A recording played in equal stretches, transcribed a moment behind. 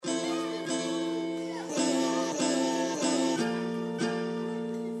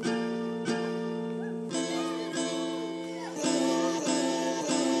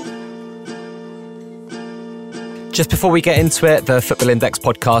Just before we get into it, the Football Index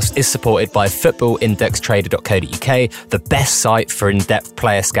podcast is supported by footballindextrader.co.uk, the best site for in-depth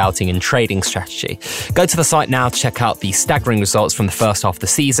player scouting and trading strategy. Go to the site now to check out the staggering results from the first half of the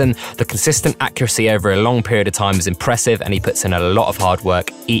season. The consistent accuracy over a long period of time is impressive, and he puts in a lot of hard work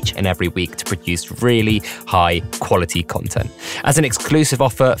each and every week to produce really high quality content. As an exclusive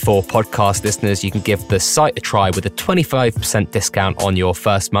offer for podcast listeners, you can give the site a try with a 25% discount on your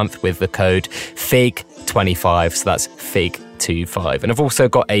first month with the code FIG25. So that's FIG25. And I've also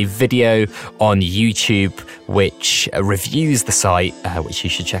got a video on YouTube which reviews the site, which you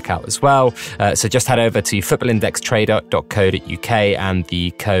should check out as well. So just head over to footballindextrader.co.uk and the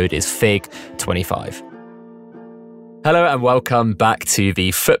code is FIG25. Hello and welcome back to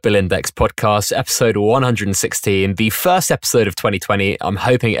the Football Index podcast, episode 116, the first episode of 2020. I'm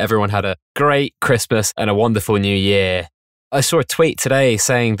hoping everyone had a great Christmas and a wonderful new year. I saw a tweet today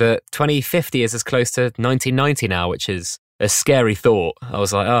saying that 2050 is as close to 1990 now, which is a scary thought. I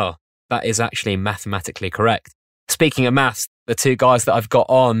was like, oh, that is actually mathematically correct. Speaking of maths, the two guys that I've got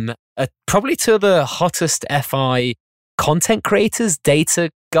on are probably two of the hottest FI content creators, data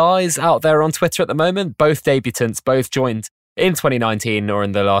guys out there on Twitter at the moment. Both debutants, both joined in 2019 or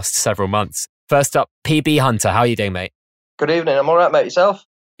in the last several months. First up, PB Hunter. How are you doing, mate? Good evening. I'm all right, mate. Yourself?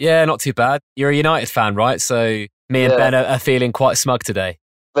 Yeah, not too bad. You're a United fan, right? So me and Ben are feeling quite smug today.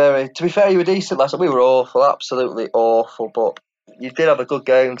 Very. To be fair, you were decent last night. We were awful, absolutely awful. But you did have a good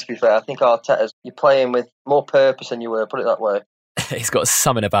game, to be fair. I think Arteta's, you're playing with more purpose than you were, put it that way. He's got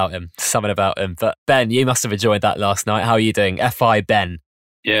something about him. But Ben, you must have enjoyed that last night. How are you doing? FI Ben.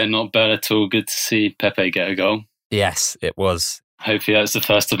 Yeah, not bad at all. Good to see Pepe get a goal. Yes, it was. Hopefully that's the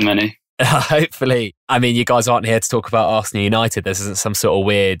first of many. Hopefully. I mean, you guys aren't here to talk about Arsenal United. This isn't some sort of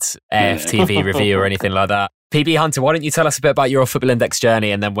weird AFTV review or anything like that. PB Hunter, why don't you tell us a bit about your Football Index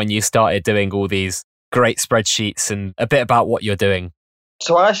journey and then when you started doing all these great spreadsheets and a bit about what you're doing?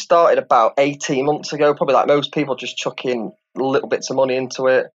 So I started about 18 months ago, probably like most people, just chucking little bits of money into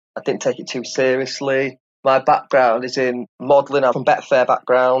it. I didn't take it too seriously. My background is in modelling. I'm from Betfair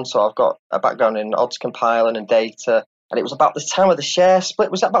background, so I've got a background in odds compiling and data. And it was about the time of the share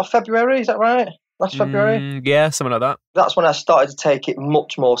split. Was that about February? Is that right? Last February? Yeah, something like that. That's when I started to take it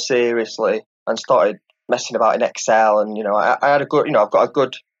much more seriously and started messing about in Excel. And, I had a good, I've got a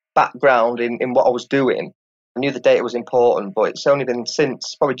good background in what I was doing. I knew the data was important, but it's only been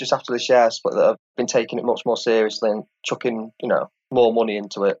since, probably just after the share split, that I've been taking it much more seriously and chucking, more money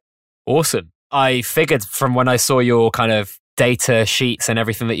into it. Awesome. I figured from when I saw your kind of data sheets and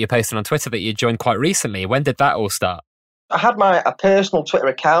everything that you're posting on Twitter that you joined quite recently. When did that all start? I had a personal Twitter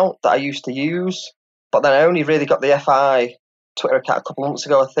account that I used to use, but then I only really got the FI Twitter account a couple of months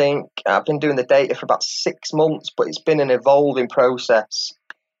ago, I think. I've been doing the data for about 6 months, but it's been an evolving process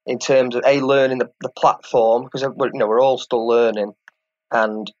in terms of learning the platform, because we're all still learning,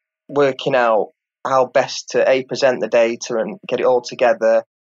 and working out how best to present the data and get it all together.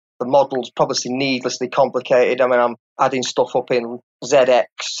 The model's probably needlessly complicated. I mean, I'm adding stuff up in ZX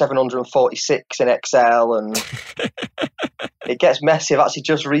 746 in Excel, and it gets messy. I've actually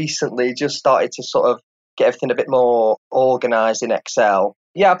just recently started to sort of get everything a bit more organised in Excel.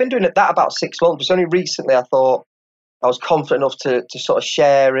 Yeah, I've been doing that about 6 months. It's only recently I thought I was confident enough to sort of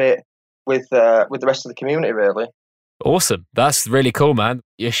share it with the rest of the community, really. Awesome. That's really cool, man.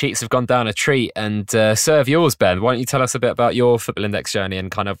 Your sheets have gone down a treat. And serve yours, Ben. Why don't you tell us a bit about your Football Index journey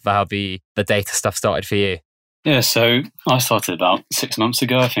and kind of how the data stuff started for you? Yeah, so I started about 6 months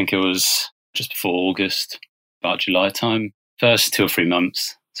ago. I think it was just before August, about July time. First 2 or 3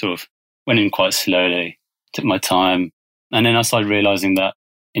 months, sort of went in quite slowly, took my time. And then I started realising that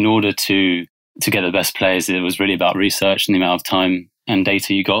in order to get the best players, it was really about research and the amount of time and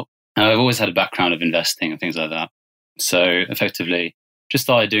data you got. And I've always had a background of investing and things like that. So effectively, just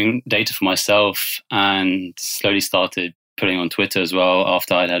started doing data for myself and slowly started putting on Twitter as well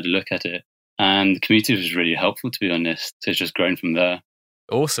after I'd had a look at it. And the community was really helpful, to be honest. So it's just grown from there.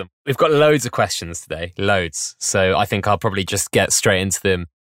 Awesome. We've got loads of questions today, loads. So I think I'll probably just get straight into them.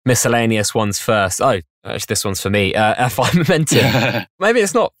 Miscellaneous ones first. Oh, actually, this one's for me. FI Momentum. Maybe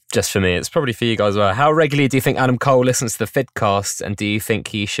it's not just for me. It's probably for you guys as well. How regularly do you think Adam Cole listens to the Fidcast? And do you think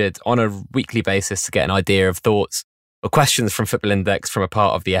he should, on a weekly basis, to get an idea of thoughts or questions from Football Index from a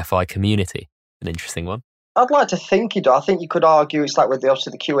part of the FI community? An interesting one. I'd like to think he does. I think you could argue it's like with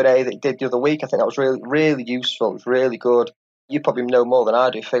the Q&A that he did the other week. I think that was really, really useful. It was really good. You probably know more than I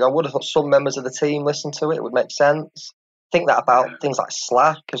do, Fig. I would have thought some members of the team listen to it. It would make sense. Think that about things like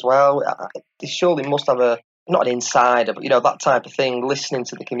Slack as well. They surely must have not an insider, but that type of thing, listening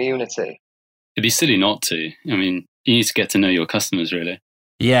to the community. It'd be silly not to. I mean, you need to get to know your customers, really.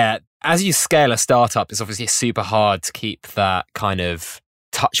 Yeah, As you scale a startup, it's obviously super hard to keep that kind of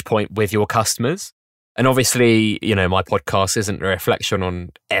touch point with your customers. And obviously, my podcast isn't a reflection on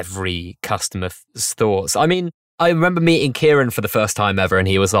every customer's thoughts. I mean, I remember meeting Kieran for the first time ever, and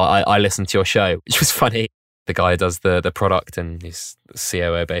he was like, I listened to your show, which was funny. The guy who does the product, and he's the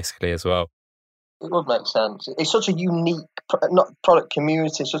COO basically as well. It would make sense. It's such a unique, not product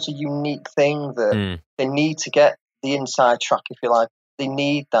community, it's such a unique thing that they need to get the inside track, if you like. They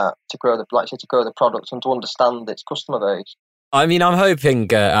need that to grow the product and to understand its customer base. I mean, I'm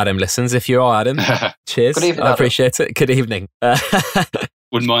hoping Adam listens. If you are, Adam, cheers. Good evening, I appreciate it. Good evening.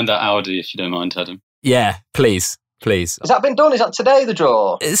 Wouldn't mind that Audi if you don't mind, Adam. Yeah, please. Has that been done? Is that today, the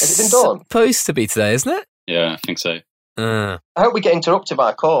draw? Has it been done? Supposed to be today, isn't it? Yeah, I think so. I hope we get interrupted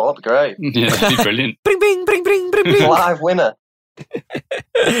by a call. That'd be great. Yeah, that'd be brilliant. Bring, bring, bring, bring, bring, bring. Live winner.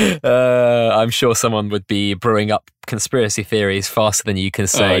 I'm sure someone would be brewing up conspiracy theories faster than you can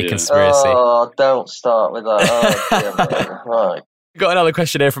say conspiracy. Oh, don't start with that. Right. Got another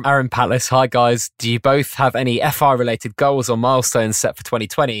question here from Aaron Patlis. Hi guys, do you both have any FI related goals or milestones set for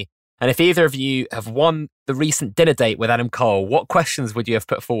 2020? And if either of you have won the recent dinner date with Adam Cole, what questions would you have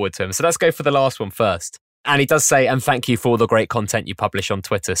put forward to him? So let's go for the last one first. And he does say, and thank you for all the great content you publish on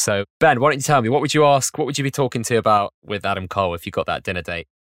Twitter. So Ben, why don't you tell me, what would you ask? What would you be talking to about with Adam Cole if you got that dinner date?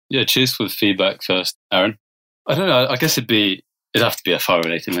 Yeah, cheers for the feedback first, Aaron. I don't know, I guess it'd have to be FI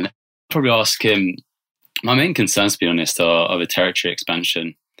related. I'd probably ask him, my main concerns, to be honest, are the territory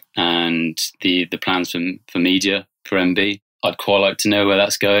expansion and the plans for media for MB. I'd quite like to know where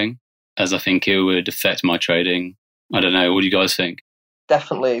that's going, as I think it would affect my trading. I don't know, what do you guys think?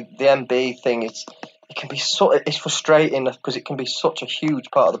 Definitely, the MB thing it's frustrating because it can be such a huge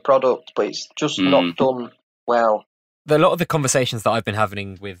part of the product, but it's just not done well. A lot of the conversations that I've been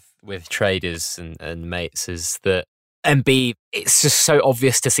having with traders and mates is that MB, it's just so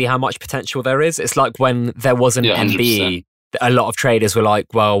obvious to see how much potential there is. It's like when there wasn't MB, a lot of traders were like,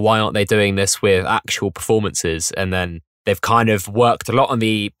 well, why aren't they doing this with actual performances? And then they've kind of worked a lot on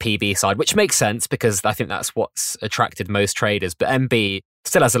the PB side, which makes sense because I think that's what's attracted most traders. But MB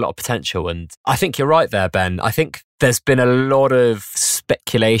still has a lot of potential. And I think you're right there, Ben. I think there's been a lot of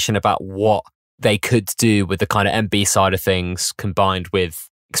speculation about what they could do with the kind of MB side of things combined with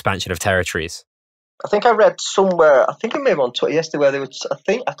expansion of territories. I think I read somewhere, I think it may have on Twitter yesterday, where they would, I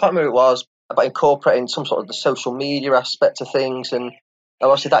can't remember who it was, about incorporating some sort of the social media aspect of things. And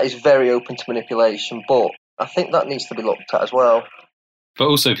obviously that is very open to manipulation, but I think that needs to be looked at as well. But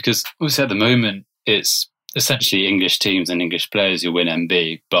also because obviously at the moment, it's essentially English teams and English players who win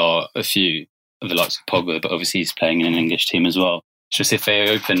MB, bar a few of the likes of Pogba, but obviously he's playing in an English team as well. Just if they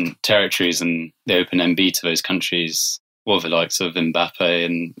open territories and they open MB to those countries, what the likes of Mbappe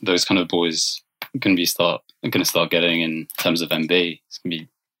and those kind of boys going to start getting in terms of MB, it's going to be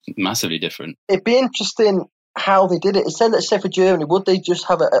massively different. It'd be interesting how they did it. Let's say for Germany, would they just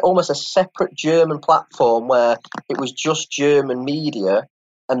have almost a separate German platform where it was just German media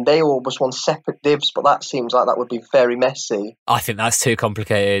and they almost want separate divs? But that seems like that would be very messy. I think that's too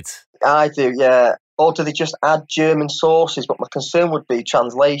complicated. I do, yeah. Or do they just add German sources? But my concern would be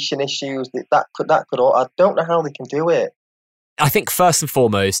translation issues. That could. I don't know how they can do it. I think first and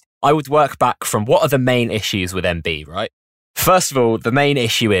foremost, I would work back from what are the main issues with MB, right? First of all, the main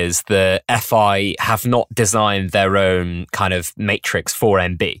issue is the FI have not designed their own kind of matrix for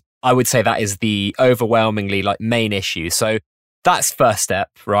MB. I would say that is the overwhelmingly main issue. So that's first step,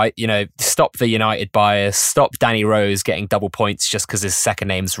 right? Stop the United bias, stop Danny Rose getting double points just because his second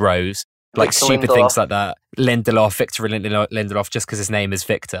name's Rose. Like Victor stupid Lindelof. Things like that. Victor Lindelof, just because his name is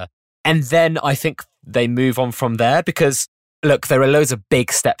Victor. And then I think they move on from there because, look, there are loads of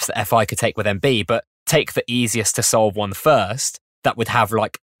big steps that FI could take with MB, but take the easiest to solve one first that would have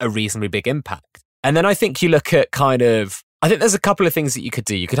a reasonably big impact. And then I think you look at I think there's a couple of things that you could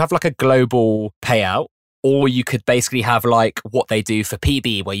do. You could have a global payout, or you could basically have what they do for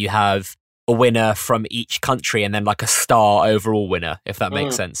PB, where you have a winner from each country and then a star overall winner, if that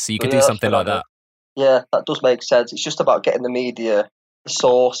makes sense. So you could do something like that. Yeah, that does make sense. It's just about getting the media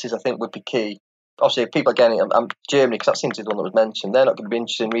sources, I think, would be key. Obviously, if people are getting Germany, because that seems to be the one that was mentioned, they're not going to be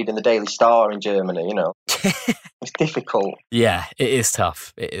interested in reading the Daily Star in Germany, It's difficult. Yeah, it is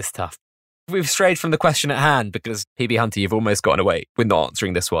tough. We've strayed from the question at hand because, PB Hunter, you've almost gotten away with not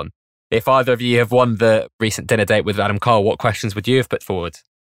answering this one. If either of you have won the recent dinner date with Adam Cole, what questions would you have put forward?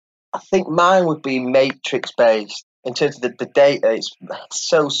 I think mine would be matrix-based. In terms of the data, it's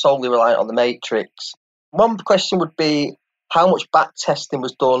so solely reliant on the matrix. One question would be how much back testing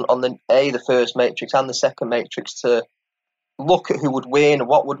was done on the first matrix and the second matrix to look at who would win,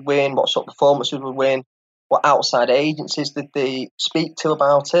 what sort of performances would win, what outside agencies did they speak to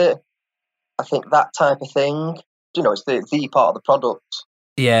about it. I think that type of thing, it's the part of the product.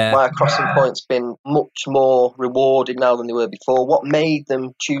 Yeah. Why are crossing points been much more rewarded now than they were before? What made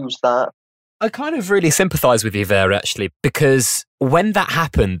them choose that? I kind of really sympathise with you there, actually, because when that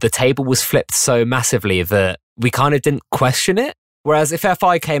happened, the table was flipped so massively that we kind of didn't question it. Whereas if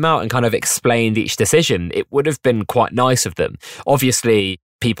FI came out and kind of explained each decision, it would have been quite nice of them. Obviously,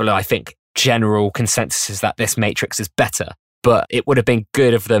 people, I think, general consensus is that this matrix is better, but it would have been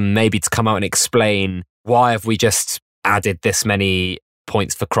good of them maybe to come out and explain, why have we just added this many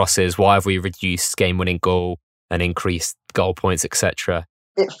points for crosses? Why have we reduced game-winning goal and increased goal points, etc.?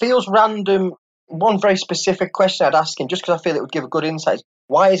 It feels random. One very specific question I'd ask him, just because I feel it would give a good insight.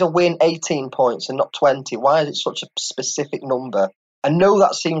 Why is a win 18 points and not 20? Why is it such a specific number? I know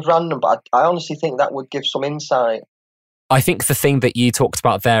that seems random, but I honestly think that would give some insight. I think the thing that you talked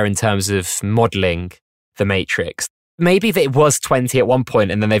about there in terms of modelling the matrix, maybe that it was 20 at one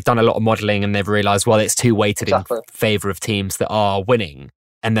point and then they've done a lot of modelling and they've realised, well, it's too weighted in favour of teams that are winning.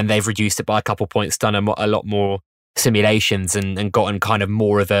 And then they've reduced it by a couple of points, done a lot more simulations and gotten kind of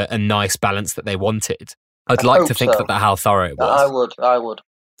more of a nice balance that they wanted. I'd like to think that how thorough it was. I would.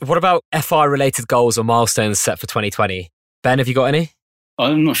 What about FI related goals or milestones set for 2020? Ben, have you got any?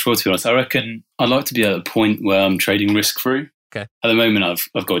 I'm not sure, to be honest. I reckon I'd like to be at a point where I'm trading risk-free. Okay. At the moment,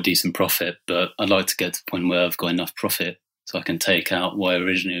 I've got a decent profit, but I'd like to get to the point where I've got enough profit so I can take out what I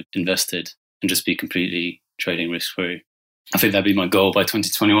originally invested and just be completely trading risk-free. I think that'd be my goal by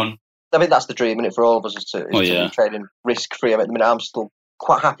 2021. I think that's the dream, isn't it, for all of us, is to be trading risk-free. I mean, at the minute, I'm still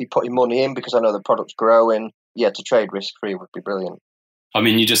quite happy putting money in because I know the product's growing. Yeah, to trade risk-free would be brilliant. I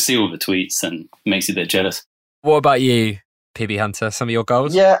mean, you just see all the tweets and it makes you a bit jealous. What about you, PB Hunter? Some of your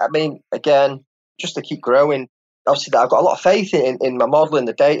goals? Yeah, I mean, again, just to keep growing. Obviously, I've got a lot of faith in my modelling,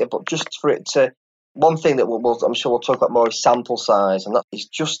 the data, but just for it to... One thing that I'm sure we'll talk about more is sample size, and that is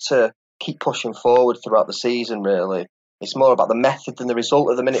just to keep pushing forward throughout the season, really. It's more about the method than the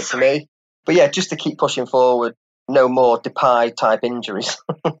result at the minute for me. But yeah, just to keep pushing forward, no more Depay-type injuries.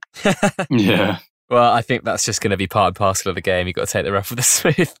 Yeah. Well, I think that's just going to be part and parcel of the game. You've got to take the rough with the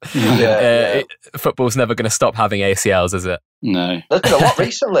smooth. Football's never going to stop having ACLs, is it? No. There's been a lot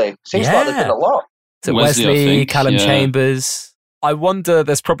recently. Seems like there's been a lot. So Wesley, Callum Chambers. I wonder,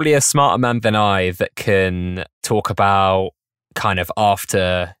 there's probably a smarter man than I that can talk about kind of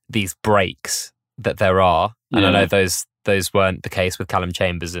after these breaks that there are. And I know those weren't the case with Callum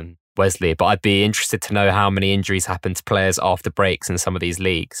Chambers and Wesley, but I'd be interested to know how many injuries happen to players after breaks in some of these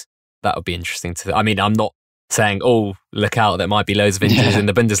leagues. That would be interesting to... I mean, I'm not saying, look out, there might be loads of injuries in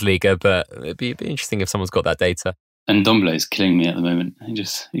the Bundesliga, but it'd be interesting if someone's got that data. And Ndombele is killing me at the moment.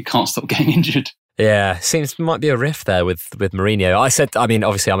 He can't stop getting injured. Yeah, seems might be a rift there with Mourinho.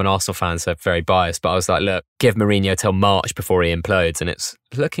 Obviously I'm an Arsenal fan, so very biased, but I was like, look, give Mourinho till March before he implodes, and it's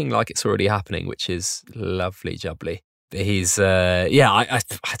looking like it's already happening, which is lovely jubbly. He's I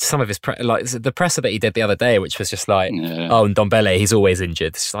some of his the presser that he did the other day, which was just like, Ndombele, he's always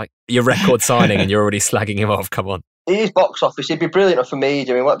injured. It's like your record signing and you're already slagging him off. Come on. He is box office. He'd be brilliant for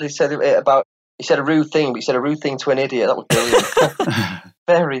media. I mean, what did he say about? He said a rude thing, but he said a rude thing to an idiot. That was brilliant.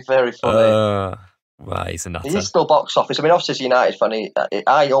 Very, very funny. Well, he's a nutter. He is still box office. I mean, obviously, as a United fan,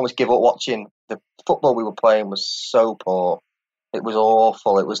 I almost give up watching. The football we were playing was so poor. It was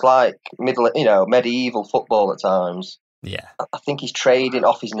awful. It was like medieval football at times. Yeah. I think he's trading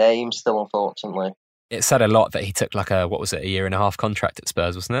off his name still, unfortunately. It said a lot that he took like a year and a half contract at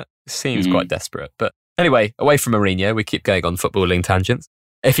Spurs, wasn't it? It seems quite desperate. But anyway, away from Mourinho, we keep going on footballing tangents.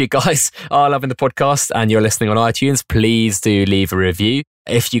 If you guys are loving the podcast and you're listening on iTunes, please do leave a review.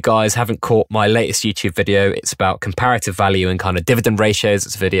 If you guys haven't caught my latest YouTube video, it's about comparative value and kind of dividend ratios.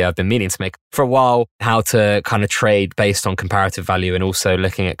 It's a video I've been meaning to make for a while, how to kind of trade based on comparative value and also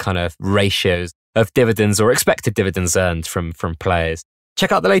looking at kind of ratios of dividends or expected dividends earned from players.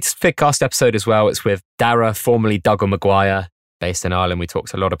 Check out the latest Figcast episode as well. It's with Dara, formerly Dougal Maguire, based in Ireland. We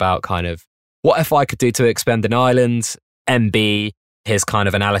talked a lot about kind of what FI could do to expand in Ireland, MB, his kind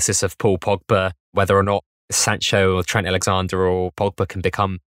of analysis of Paul Pogba, whether or not Sancho or Trent Alexander or Pogba can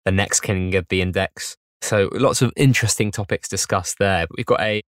become the next king of the index. So lots of interesting topics discussed there. But we've got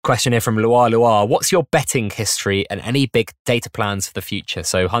a question here from Loire. What's your betting history and any big data plans for the future?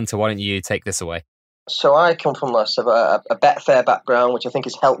 So Hunter, why don't you take this away? So I come from a Betfair background, which I think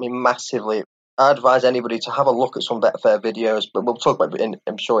has helped me massively. I advise anybody to have a look at some Betfair videos, but we'll talk about it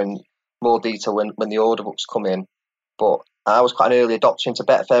I'm sure in more detail when the order books come in. But I was quite an early adopter into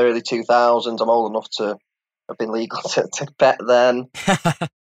Betfair, early 2000s. I'm old enough to have been legal to bet then.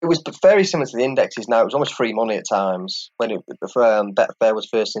 It was very similar to the indexes now. It was almost free money at times when Betfair was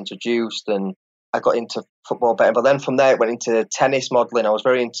first introduced, and I got into football betting. But then from there, it went into tennis modelling. I was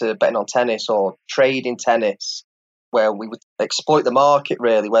very into betting on tennis or trading tennis, where we would exploit the market,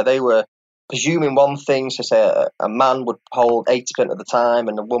 really, where they were presuming one thing. So say a man would hold 80% of the time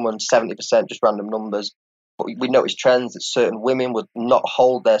and a woman 70%, just random numbers. But we noticed trends that certain women would not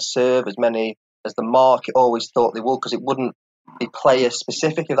hold their serve as many as the market always thought they would, because it wouldn't be player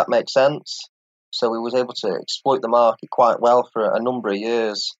specific, if that makes sense. So we was able to exploit the market quite well for a number of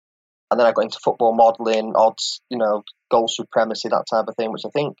years. And then I got into football modelling, odds, goal supremacy, that type of thing, which I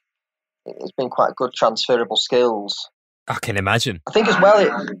think it's been quite good transferable skills. I can imagine. I think as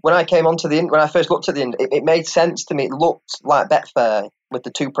well, when I came onto when I first looked at it made sense to me. It looked like Betfair with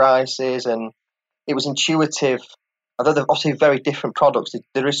the two prices, and it was intuitive. Although they're obviously very different products,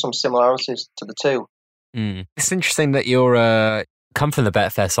 there is some similarities to the two. It's interesting that you're come from the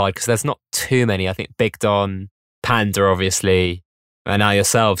Betfair side, because there's not too many. I think Big Don, Panda, obviously, and now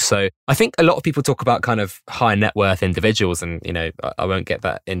yourself. So I think a lot of people talk about kind of high net worth individuals, and I won't get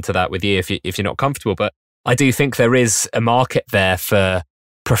into that with you if you're not comfortable, but I do think there is a market there for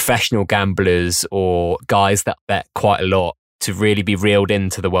professional gamblers or guys that bet quite a lot to really be reeled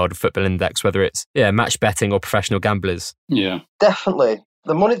into the world of Football Index, whether it's match betting or professional gamblers. Yeah, definitely.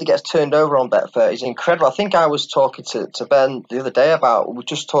 The money that gets turned over on Betfair is incredible. I think I was talking to Ben the other day we were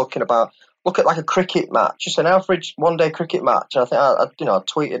just talking about, look at like a cricket match, just an average one-day cricket match. And I think I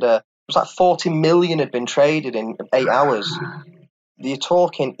tweeted it was like 40 million had been traded in 8 hours. You're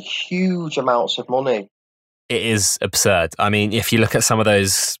talking huge amounts of money. It is absurd. I mean, if you look at some of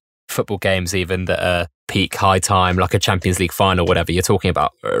those football games even that are peak high time, like a Champions League final, whatever, you're talking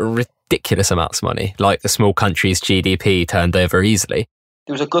about ridiculous amounts of money, like the small country's GDP turned over easily.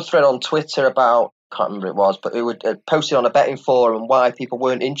 There was a good thread on Twitter about, I can't remember what it was, but it would posted on a betting forum why people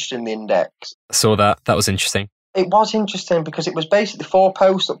weren't interested in the index. I saw that. That was interesting. It was interesting because it was basically 4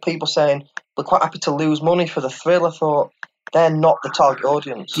 posts of people saying, we're quite happy to lose money for the thrill. I thought, they're not the target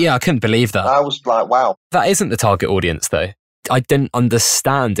audience. Yeah, I couldn't believe that. I was like, wow. That isn't the target audience, though. I didn't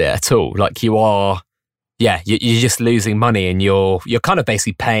understand it at all. Like you're just losing money, and you're kind of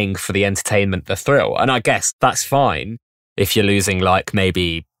basically paying for the entertainment, the thrill. And I guess that's fine if you're losing like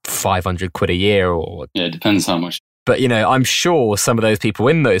maybe 500 quid a year or... Yeah, it depends how much. But, I'm sure some of those people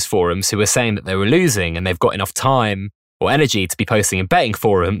in those forums who were saying that they were losing and they've got enough time or energy to be posting in betting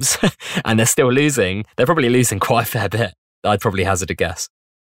forums and they're still losing, they're probably losing quite a fair bit. I'd probably hazard a guess.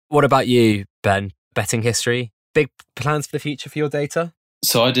 What about you, Ben? Betting history? Big plans for the future for your data?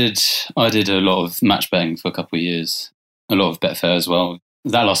 So I did a lot of match betting for a couple of years, a lot of Betfair as well.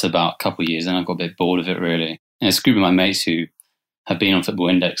 That lasted about a couple of years, and I got a bit bored of it, really. And it's a group of my mates who have been on Football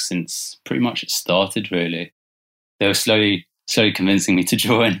Index since pretty much it started, really. They were slowly convincing me to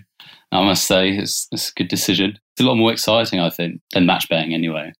join. I must say, it's a good decision. It's a lot more exciting, I think, than match betting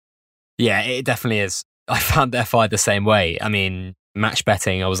anyway. Yeah, it definitely is. I found FI the same way. I mean, match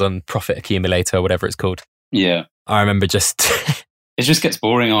betting, I was on Profit Accumulator, whatever it's called. Yeah. I remember just... It just gets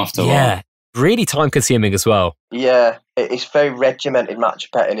boring after a while. Yeah, really time consuming as well. Yeah, it's very regimented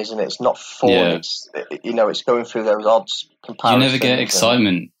match betting, isn't it? It's not fun. Yeah. It's going through those odds comparisons. You never get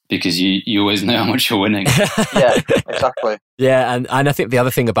excitement because you always know how much you're winning. Yeah, exactly. Yeah, and I think the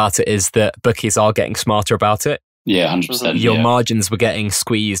other thing about it is that bookies are getting smarter about it. Yeah, 100%. Your margins were getting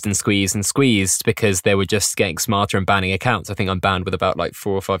squeezed and squeezed and squeezed because they were just getting smarter and banning accounts. I think I'm banned with about like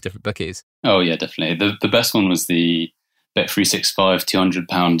 4 or 5 different bookies. Oh, yeah, definitely. The best one was the Bet365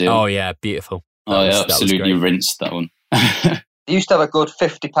 £200 deal. Oh, yeah, beautiful. I absolutely rinsed that one. They used to have a good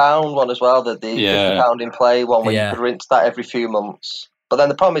 £50 one as well, the £50 in play one where you could rinse that every few months. But then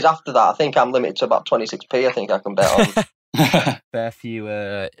the problem is after that, I think I'm limited to about 26p, I think I can bet on. Fair few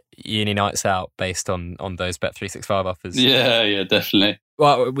uni nights out based on those Bet365 offers. Yeah, definitely.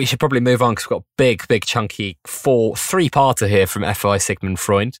 Well, we should probably move on because we've got a big chunky 3-parter here from FI Sigmund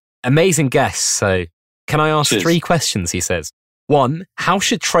Freud. Amazing guests. So can I ask 3 questions, he says. 1, how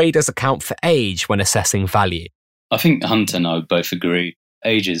should traders account for age when assessing value? I think Hunter and I both agree.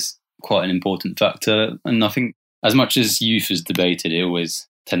 Age is quite an important factor. And I think as much as youth is debated, it always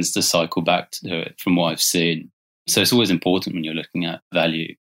tends to cycle back to it from what I've seen. So it's always important when you're looking at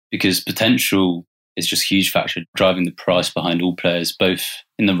value because potential is just a huge factor driving the price behind all players, both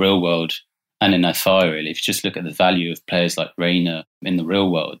in the real world and in FI, really. If you just look at the value of players like Reina in the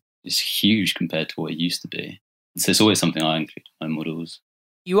real world, it's huge compared to what it used to be. So it's always something I include in my models.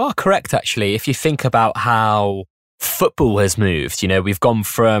 You are correct, actually. If you think about how football has moved, we've gone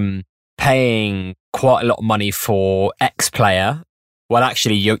from paying quite a lot of money for X player. Well,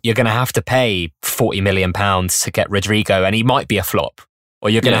 actually, you're going to have to pay £40 million to get Rodrigo, and he might be a flop. Or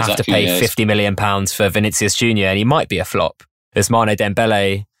you're going to have to pay £50 million for Vinicius Jr., and he might be a flop. There's Mane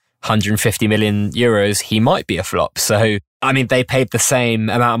Dembele, 150 million euros, he might be a flop. So, I mean, they paid the same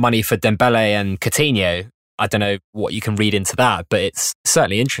amount of money for Dembele and Coutinho. I don't know what you can read into that, but it's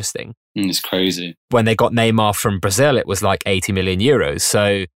certainly interesting. It's crazy. When they got Neymar from Brazil, it was like 80 million euros.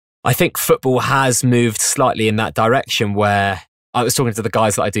 So I think football has moved slightly in that direction, where I was talking to the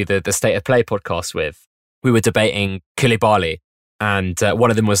guys that I do the State of Play podcast with. We were debating Koulibaly, and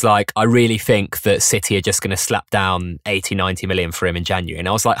one of them was like, I really think that City are just going to slap down 80, 90 million for him in January. And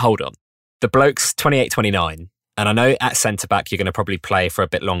I was like, hold on. The bloke's 28, 29. And I know at centre-back, you're going to probably play for a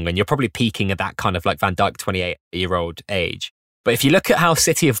bit longer, and you're probably peaking at that kind of like Van Dijk 28-year-old age. But if you look at how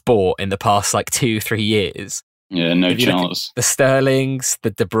City have bought in the past like 2-3 years... Yeah, no chance. The Sterlings,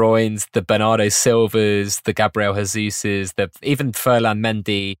 the De Bruynes, the Bernardo Silvas, the Gabriel Jesuses, even Ferland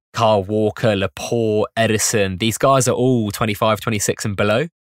Mendy, Kyle Walker, Laporte, Edison, these guys are all 25, 26 and below.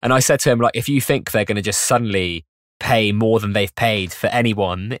 And I said to him, like, if you think they're going to just suddenly pay more than they've paid for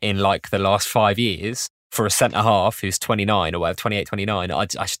anyone in like the last 5 years for a centre-half who's 29 or whatever, 28, 29, I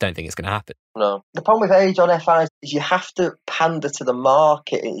just don't think it's going to happen. No. The problem with age on FIs is you have to pander to the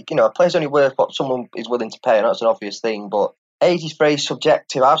market. You know, a player's only worth what someone is willing to pay, and that's an obvious thing, but age is very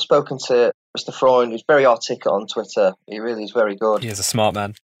subjective. I've spoken to Mr. Freund, who's very articulate on Twitter. He really is very good. He is a smart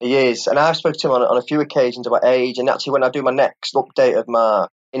man. He is. And I've spoken to him on a few occasions about age, and actually when I do my next update of my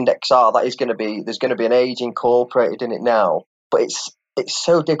Index R, there's going to be an age incorporated in it now. But it's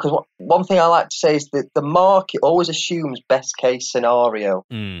so difficult. One thing I like to say is that the market always assumes best case scenario.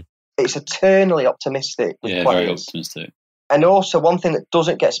 It's eternally optimistic with players. Very optimistic. And also one thing that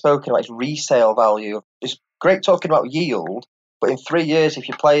doesn't get spoken about is resale value. It's great talking about yield, but in 3 years, if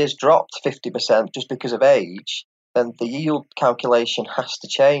your players dropped 50% just because of age, then the yield calculation has to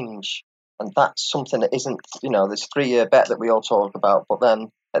change. And that's something that isn't, this 3-year bet that we all talk about. But then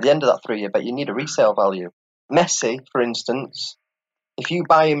at the end of that 3-year bet, you need a resale value. Messi, for instance, if you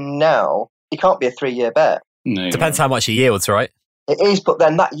buy him now, he can't be a 3-year bet. No, depends how much he yields, right? It is, but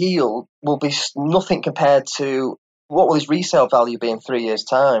then that yield will be nothing compared to what will his resale value be in 3 years'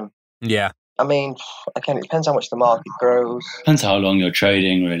 time. Yeah. I mean, again, it depends how much the market grows. Depends how long you're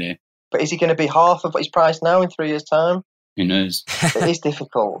trading, really. But is he going to be half of what he's priced now in 3 years' time? Who knows? It is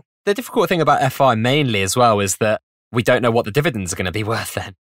difficult. The difficult thing about FI mainly as well is that we don't know what the dividends are going to be worth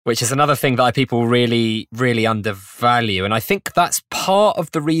then, which is another thing that people really, really undervalue. And I think that's part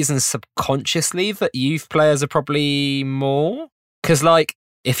of the reason subconsciously that youth players are probably more. Because, like,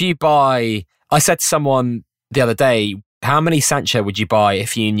 if you buy... I said to someone the other day, how many Sancho would you buy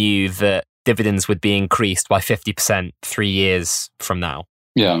if you knew that dividends would be increased by 50% 3 years from now?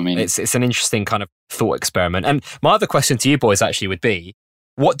 Yeah, I mean... It's an interesting kind of thought experiment. And my other question to you boys actually would be,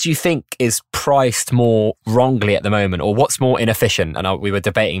 what do you think is priced more wrongly at the moment, or what's more inefficient? And we were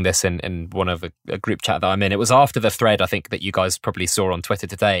debating this in one of a group chat that I'm in. It was after the thread, I think, that you guys probably saw on Twitter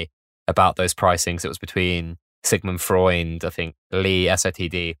today about those pricings. It was between Sigmund Freund, I think, Lee,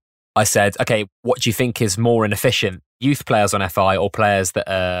 SOTD. I said, okay, what do you think is more inefficient? Youth players on FI or players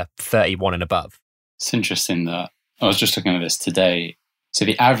that are 31 and above? It's interesting that I was just looking at this today. So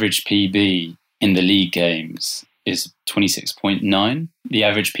the average PB in the league games is 26.9, the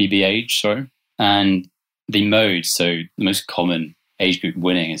average PB age, sorry. And the mode, so the most common age group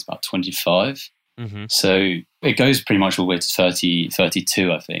winning is about 25. Mm-hmm. So it goes pretty much all the way to 30,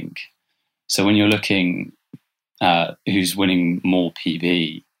 32, I think. So when you're looking at who's winning more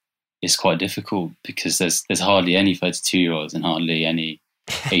PB, it's quite difficult because there's hardly any 32-year-olds and hardly any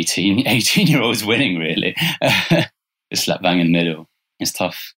 18-year-olds winning, really. It's slap bang in the middle. It's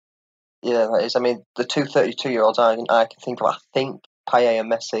tough. Yeah, that is. I mean, the two 32-year-olds I can think of, I think Payet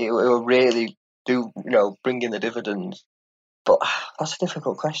and Messi, who really do, bring in the dividends. But that's a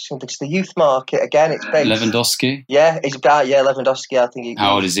difficult question because the youth market, again, it's based... Lewandowski? Yeah, he's a guy, Lewandowski, I think.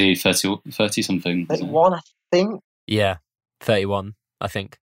 How old is he? 30-something? 31, I think. Yeah, 31, I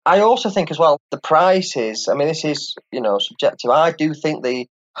think. I also think as well, the prices, I mean, this is, subjective. I do think they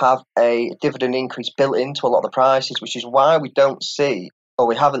have a dividend increase built into a lot of the prices, which is why we don't see, or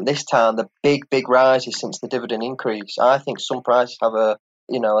we haven't this time, the big rises since the dividend increase. I think some prices have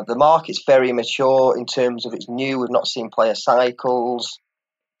the market's very mature in terms of it's new. We've not seen player cycles.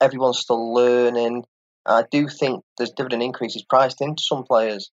 Everyone's still learning. I do think there's dividend increases priced into some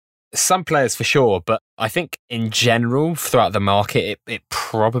players. Some players for sure, but I think in general, throughout the market, it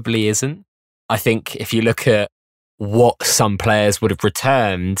probably isn't. I think if you look at what some players would have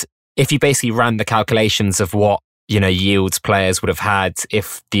returned, if you basically ran the calculations of what, yields players would have had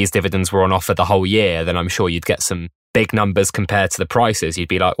if these dividends were on offer the whole year, then I'm sure you'd get some big numbers compared to the prices. You'd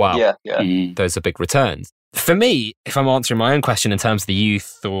be like, wow, those are big returns. For me, if I'm answering my own question in terms of the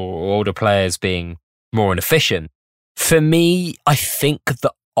youth or older players being more inefficient, for me, I think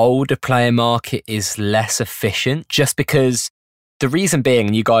the older player market is less efficient, just because the reason being,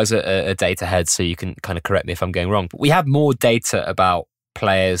 and you guys are data heads, so you can kind of correct me if I'm going wrong, but we have more data about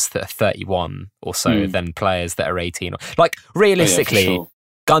players that are 31 or so than players that are 18. Like, realistically, sure.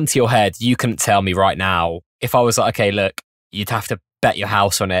 Gun to your head, you couldn't tell me right now, if I was like, okay, look, you'd have to bet your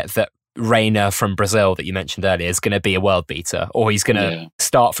house on it that Reina from Brazil that you mentioned earlier is going to be a world beater, or he's going to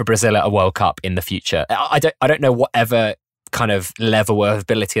start for Brazil at a World Cup in the future. I don't know whatever kind of level of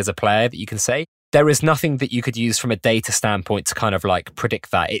ability as a player that you can say. There is nothing that you could use from a data standpoint to kind of like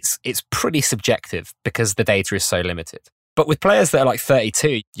predict that. It's pretty subjective because the data is so limited. But with players that are like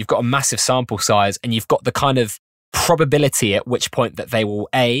 32, you've got a massive sample size and you've got the kind of probability at which point that they will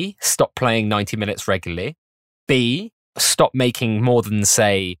A, stop playing 90 minutes regularly, B, stop making more than,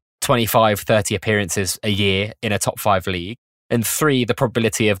 say, 25, 30 appearances a year in a top 5 league, and 3, the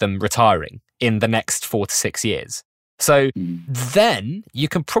probability of them retiring in the next 4 to 6 years. So then you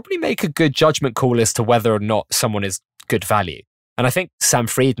can probably make a good judgment call as to whether or not someone is good value. And I think Sam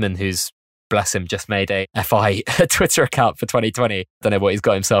Friedman, who's, bless him, just made a FI Twitter account for 2020. Don't know what he's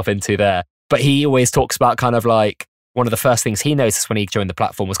got himself into there. But he always talks about kind of like one of the first things he noticed when he joined the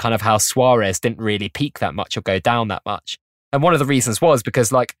platform was kind of how Suarez didn't really peak that much or go down that much. And one of the reasons was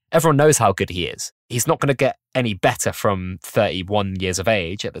because like everyone knows how good he is. He's not going to get any better from 31 years of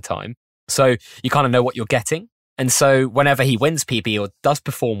age at the time. So you kind of know what you're getting. And so whenever he wins PB or does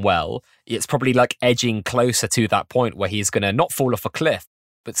perform well, it's probably like edging closer to that point where he's going to not fall off a cliff,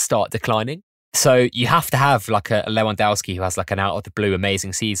 but start declining. So you have to have like a Lewandowski who has like an out of the blue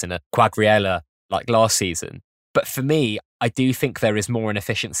amazing season, a Quagliarella like last season. But for me, I do think there is more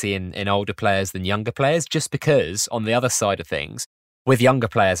inefficiency in older players than younger players, just because on the other side of things, with younger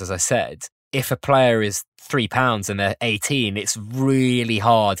players, as I said, if a player is £3 and they're 18, it's really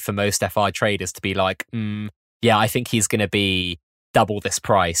hard for most FI traders to be like, yeah, I think he's going to be double this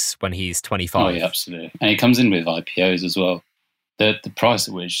price when he's 25. Oh, yeah, absolutely. And it comes in with IPOs as well. The price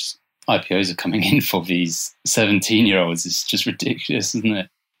at which IPOs are coming in for these 17-year-olds is just ridiculous, isn't it?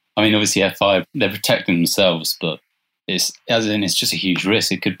 I mean, obviously F5, they're protecting themselves, but it's just a huge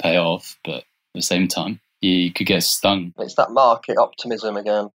risk. It could pay off, but at the same time, you could get stung. It's that market optimism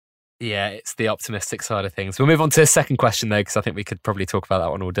again. Yeah, it's the optimistic side of things. We'll move on to the second question, though, because I think we could probably talk about that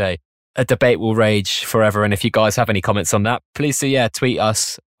one all day. A debate will rage forever, and if you guys have any comments on that, please do, tweet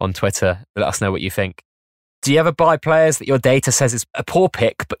us on Twitter. Let us know what you think. Do you ever buy players that your data says is a poor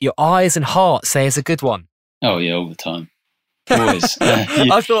pick, but your eyes and heart say is a good one? Oh, yeah, all the time. Always.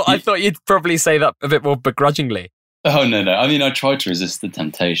 I thought you'd probably say that a bit more begrudgingly. Oh, no. I mean, I try to resist the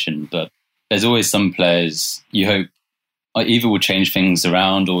temptation, but there's always some players you hope either will change things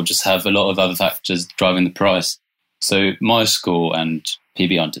around or just have a lot of other factors driving the price. So my score and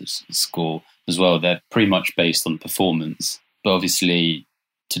PB Hunter's score as well, they're pretty much based on performance. But obviously,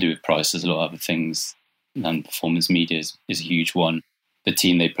 to do with price, there's a lot of other things. And performance media is a huge one. The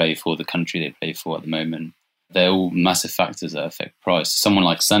team they play for, the country they play for at the moment, they're all massive factors that affect price. Someone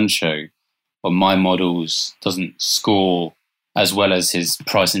like Sancho, on my models, doesn't score as well as his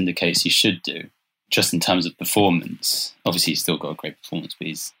price indicates he should do, just in terms of performance. Obviously, he's still got a great performance, but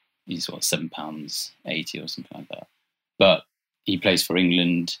he's what, £7.80 or something like that. But he plays for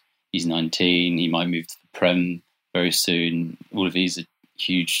England. He's 19. He might move to the Prem very soon. All of these are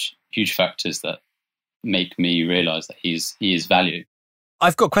huge factors that make me realise that he is value.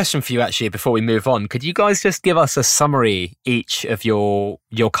 I've got a question for you actually before we move on. Could you guys just give us a summary each of your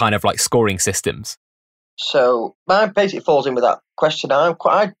kind of like scoring systems? So mine basically falls in with that question.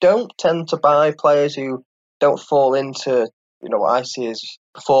 I don't tend to buy players who don't fall into what I see as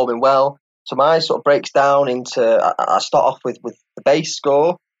performing well. So mine sort of breaks down into I start off with the base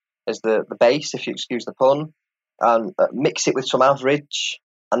score as the base, if you excuse the pun, and mix it with some average,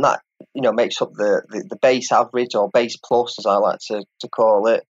 and that makes up the base average or base plus, as I like to call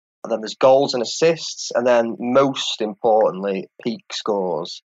it. And then there's goals and assists, and then most importantly, peak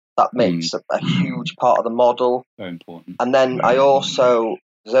scores. That makes a huge part of the model. Very important. And then I also,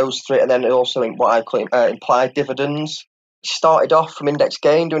 those three, and then also in what I call implied dividends. Started off from Index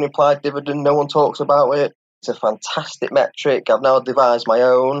Gain doing implied dividend. No one talks about it. It's a fantastic metric. I've now devised my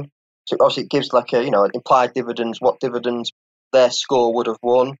own. So obviously it gives like implied dividends, what dividends their score would have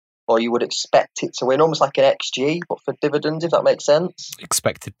won, or you would expect it to win, almost like an XG, but for dividends, if that makes sense.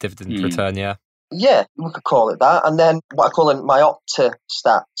 Expected dividend return, yeah. Yeah, we could call it that. And then what I call my Opta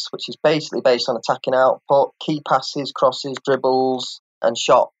stats, which is basically based on attacking output, key passes, crosses, dribbles, and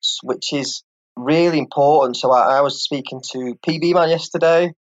shots, which is really important. So I was speaking to PB Man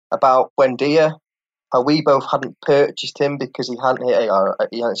yesterday about Buendia, how we both hadn't purchased him because he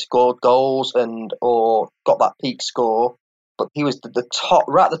hadn't scored goals or got that peak score. but he was the top,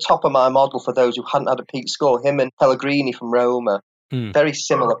 right at the top of my model for those who hadn't had a peak score. Him and Pellegrini from Roma, very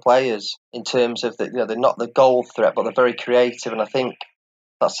similar players in terms of they're not the goal threat, but they're very creative, and I think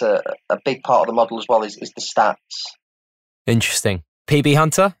that's a big part of the model as well is the stats. Interesting. PB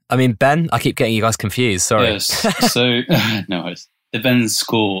Hunter? I mean, Ben, I keep getting you guys confused, sorry. Yes, so, no worries. The Ben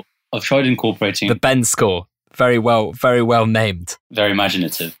score, I've tried incorporating... The Ben score, very well named. Very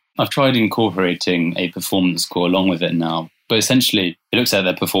imaginative. I've tried incorporating a performance score along with it now, but essentially it looks at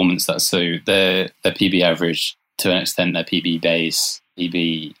their performance, so their PB average, to an extent their PB base,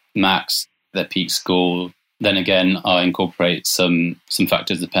 PB max, their peak score. Then again, I incorporate some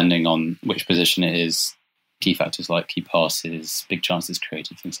factors depending on which position it is, key factors like key passes, big chances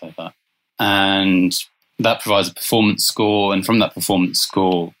created, things like that. And that provides a performance score. And from that performance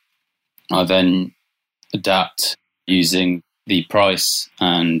score, I then adapt using the price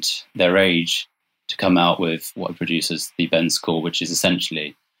and their age to come out with what produces the Ben score, which is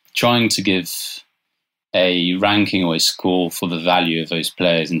essentially trying to give a ranking or a score for the value of those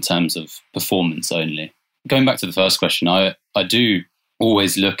players in terms of performance only. Going back to the first question, I do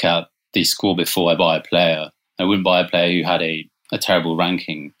always look at the score before I buy a player. I wouldn't buy a player who had a terrible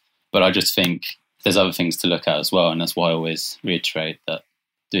ranking, but I just think there's other things to look at as well, and that's why I always reiterate that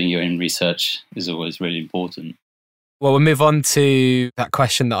doing your own research is always really important. Well, we'll move on to that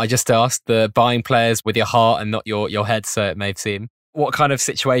question that I just asked, the buying players with your heart and not your head, so it may seem. What kind of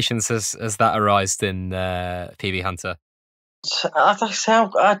situations has that arisen in PB Hunter? As I say,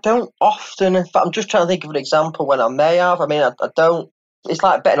 I don't often. In fact, I'm just trying to think of an example when I may have. I mean, I don't. It's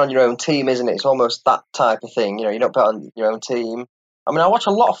like betting on your own team, isn't it? It's almost that type of thing. You don't bet on your own team. I mean, I watch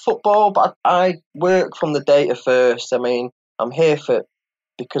a lot of football, but I work from the data first. I mean, I'm here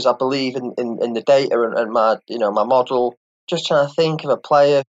because I believe in the data and my my model. Just trying to think of a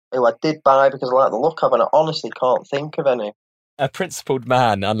player who I did buy because I like the look of, and I honestly can't think of any. A principled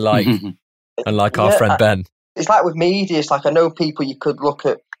man, unlike our friend Ben. It's like with media. It's like I know people you could look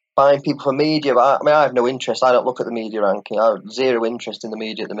at buying people for media, but I have no interest. I don't look at the media ranking. I have zero interest in the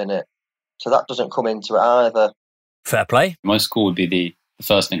media at the minute. So that doesn't come into it either. Fair play. My score would be the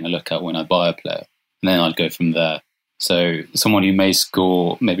first thing I look at when I buy a player, and then I'd go from there. So someone who may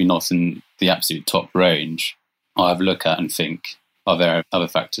score maybe not in the absolute top range, I have a look at and think, are there other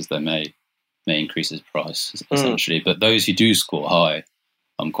factors that may increase his price, essentially. But those who do score high,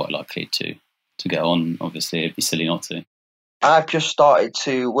 I'm quite likely to get on. Obviously, it'd be silly not to. I've just started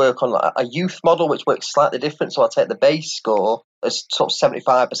to work on a youth model, which works slightly different. So I take the base score as sort of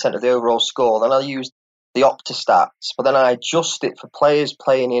 75% of the overall score. Then I'll use the OptaStats, but then I adjust it for players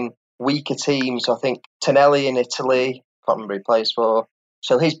playing in weaker teams. So I think Tonelli in Italy, can't remember who he plays for.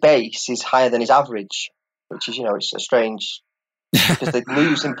 So his base is higher than his average, which is, it's a strange, because they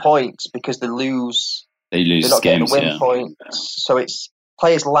lose in points because they lose they're not games, getting the win yeah. points. So it's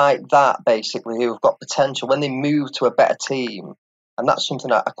players like that, basically, who have got potential when they move to a better team. And that's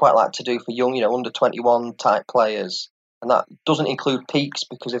something I quite like to do for young, under 21 type players. And that doesn't include peaks,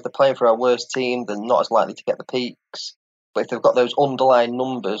 because if they're playing for a worse team, they're not as likely to get the peaks. But if they've got those underlying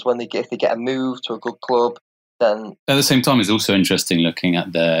numbers, if they get a move to a good club, then... At the same time, it's also interesting looking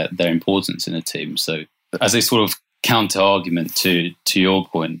at their importance in a team. So as a sort of counter-argument to your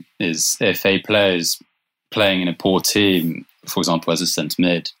point, is if a player is playing in a poor team, for example, as a centre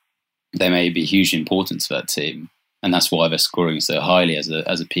mid, they may be hugely important to that team. And that's why they're scoring so highly as a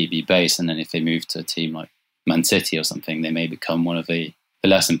PB base. And then if they move to a team like Man City or something, they may become one of the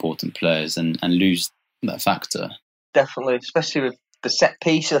less important players and lose that factor. Definitely, especially with the set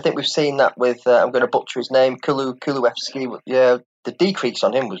pieces. I think we've seen that with, I'm going to butcher his name, Kulusevski. Yeah, the decrease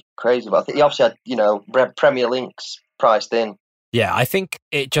on him was crazy, but I think he obviously had, Premier Links priced in. Yeah, I think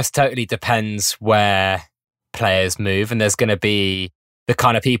it just totally depends where players move, and there's going to be the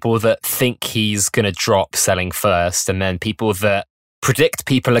kind of people that think he's going to drop selling first, and then people that predict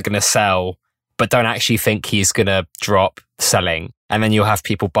people are going to sell but don't actually think he's going to drop selling. And then you'll have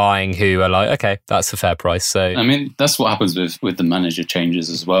people buying who are like, okay, that's a fair price. So I mean, that's what happens with the manager changes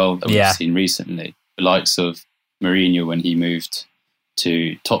as well that we've seen recently. The likes of Mourinho when he moved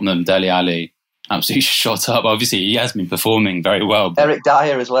to Tottenham, Dele Alli absolutely shot up. Obviously, he has been performing very well. Eric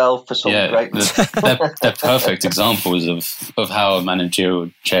Dyer as well for some greatness. They're perfect examples of how a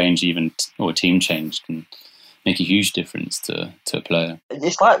managerial change or team change can make a huge difference to a player.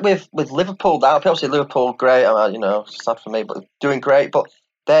 It's like with Liverpool now. People say Liverpool, great, sad for me, but doing great. But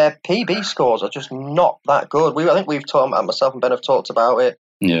their PB scores are just not that good. I think we've talked about, myself and Ben have talked about it.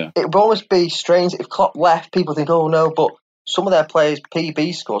 Yeah. It would almost be strange if Klopp left, people think, oh no, but some of their players'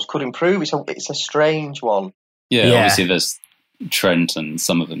 PB scores could improve. It's a strange one. Yeah, obviously there's Trent and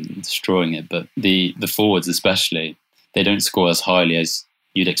some of them destroying it, but the forwards especially, they don't score as highly as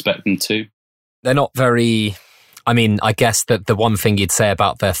you'd expect them to. They're not very... I mean, I guess that the one thing you'd say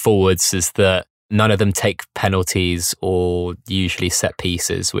about their forwards is that none of them take penalties or usually set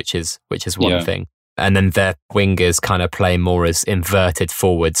pieces, which is one thing. And then their wingers kind of play more as inverted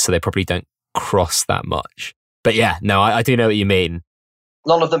forwards, so they probably don't cross that much. But yeah, no, I do know what you mean.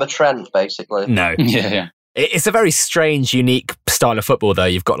 None of them are Trent, basically. No. Yeah. It's a very strange, unique style of football, though.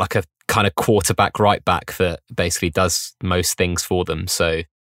 You've got like a kind of quarterback right back that basically does most things for them. So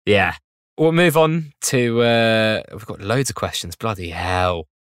yeah. We'll move on to, we've got loads of questions, bloody hell.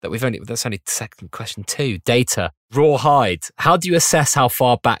 That's only second question 2. Data. Rawhide. How do you assess how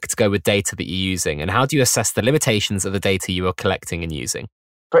far back to go with data that you're using? And how do you assess the limitations of the data you are collecting and using?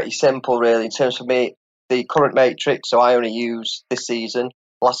 Pretty simple, really, in terms of me. The current matrix, so I only use this season.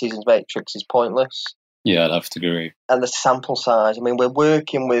 Last season's matrix is pointless. Yeah, I'd have to agree. And the sample size. I mean, when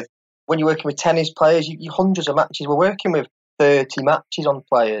you're working with tennis players, you hundreds of matches. We're working with 30 matches on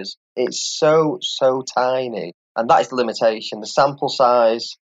players. It's so tiny. And that is the limitation. The sample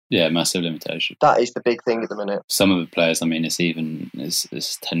size. Yeah, massive limitation. That is the big thing at the minute. Some of the players, I mean,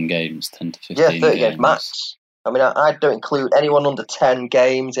 it's 10 games, 10 to 15 Yeah, 30 games max. I mean, I don't include anyone under 10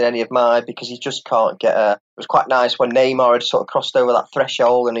 games in any of mine because you just can't get It was quite nice when Neymar had sort of crossed over that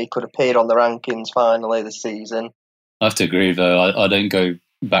threshold and he could appear on the rankings finally this season. I have to agree, though. I don't go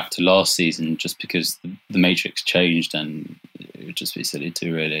back to last season just because the matrix changed and it would just be silly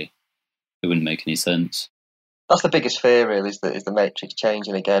to really. It wouldn't make any sense. That's the biggest fear, really, is the matrix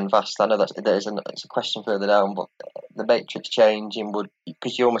changing again. Vast. I know it's a question further down, but the matrix changing would,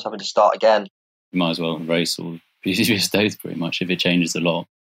 because you're almost having to start again. You might as well erase all previous days pretty much if it changes a lot.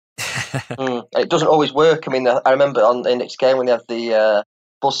 It doesn't always work. I mean, I remember on the next game when they had the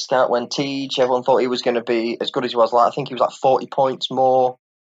Buzz Scout when Tej, everyone thought he was going to be as good as he was. Like I think he was like 40 points more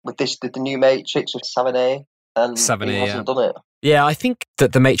with the new matrix with Savinay, and he hasn't done it. Yeah, I think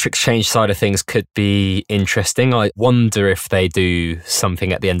that the matrix change side of things could be interesting. I wonder if they do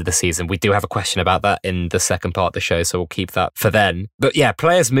something at the end of the season. We do have a question about that in the second part of the show, so we'll keep that for then. But yeah,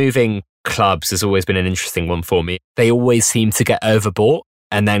 players moving clubs has always been an interesting one for me. They always seem to get overbought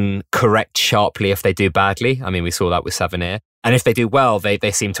and then correct sharply if they do badly. I mean, we saw that with Savinay. And if they do well, they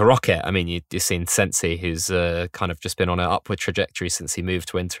seem to rock it. I mean, you've seen Sensi, who's kind of just been on an upward trajectory since he moved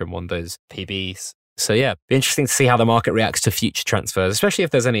to Inter and won those PBs. So yeah, be interesting to see how the market reacts to future transfers, especially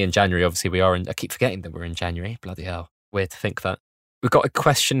if there's any in January. Obviously, I keep forgetting that we're in January. Bloody hell. Weird to think that. We've got a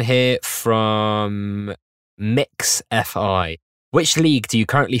question here from Mix FI. Which league do you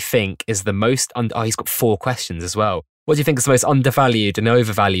currently think is the most... he's got 4 questions as well. What do you think is the most undervalued and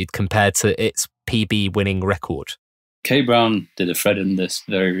overvalued compared to its PB winning record? Kay Brown did a thread on this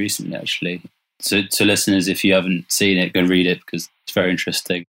very recently, actually. So to listeners, if you haven't seen it, go read it because it's very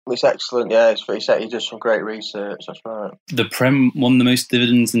interesting. It's excellent, yeah. He does some great research, that's right. The Prem won the most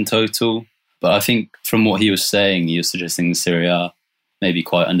dividends in total, but I think from what he was saying, he was suggesting Serie A may be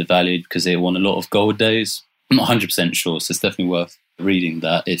quite undervalued because they won a lot of gold days. I'm not 100% sure, so it's definitely worth reading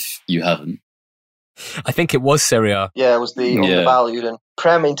that if you haven't. I think it was Serie A. Yeah, it was the undervalued, and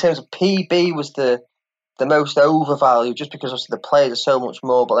Prem in terms of PB was the most overvalued just because obviously the players are so much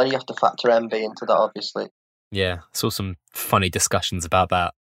more, but then you have to factor MB into that, obviously. Yeah, saw some funny discussions about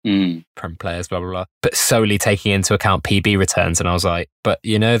that. Prem players, blah, blah, blah. But solely taking into account PB returns. And I was like, but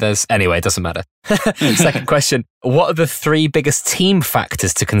anyway, it doesn't matter. Second question. What are the 3 biggest team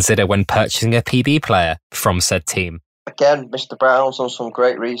factors to consider when purchasing a PB player from said team? Again, Mr. Brown's done some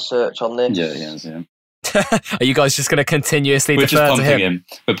great research on this. Yeah. Are you guys just going to continuously We're defer just to him?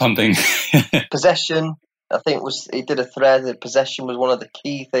 We're pumping. Possession, I think he did a thread that possession was one of the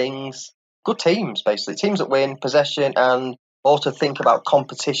key things. Good teams, basically. Teams that win, possession, and also think about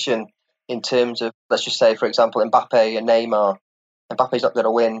competition in terms of, let's just say, for example, Mbappe and Neymar. Mbappe's not going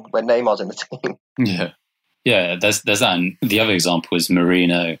to win when Neymar's in the team. Yeah, there's that. And the other example is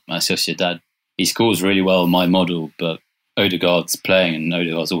Marino at Sociedad. He scores really well in my model, but Odegaard's playing and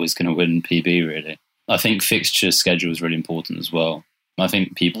Odegaard's always going to win PB, really. I think fixture schedule is really important as well. I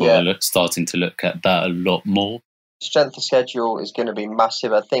think people are starting to look at that a lot more. Strength of schedule is going to be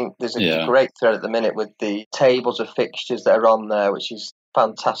massive. I think there's a great thread at the minute with the tables of fixtures that are on there, which is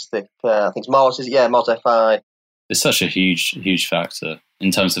fantastic. I think it's Moz FI. It's such a huge factor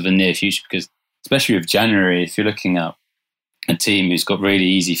in terms of the near future, because especially with January, if you're looking at a team who's got really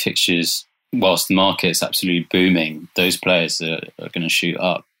easy fixtures whilst the market's absolutely booming, those players are going to shoot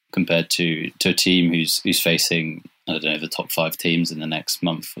up compared to a team who's facing, I don't know, the top 5 teams in the next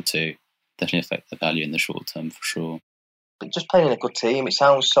month or two. Definitely affect the value in the short term for sure. But just playing in a good team, it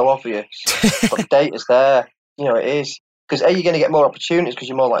sounds so obvious, but the data's there. It is. Because you're going to get more opportunities because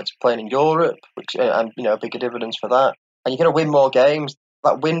you're more likely to play in Europe, which and bigger dividends for that. and you're going to win more games.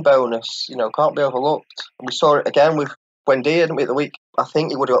 That win bonus, can't be overlooked. We saw it again with Buendia, didn't we, the week? I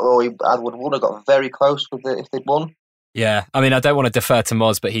think he would have got very close with it if they'd won. Yeah, I mean, I don't want to defer to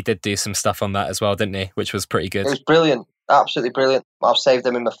Moz, but he did do some stuff on that as well, didn't he? Which was pretty good. It was brilliant, absolutely brilliant. I've saved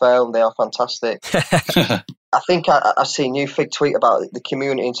them in my phone. They are fantastic. I think I've seen you Fig tweet about the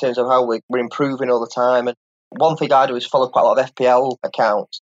community in terms of how we're improving all the time. And one thing I do is follow quite a lot of FPL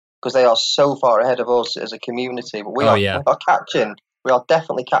accounts because they are so far ahead of us as a community. But we are catching. We are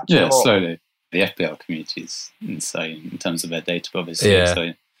definitely catching them up. Slowly. The FPL community is insane in terms of their data, obviously. Yeah. So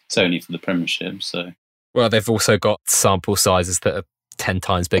it's only for the Premiership, so... Well, they've also got sample sizes that are 10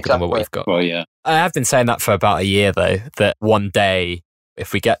 times bigger than what we've got. Well, yeah. I have been saying that for about a year, though, that one day,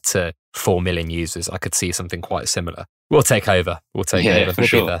 if we get to 4 million users, I could see something quite similar. We'll take over. We'll for we'll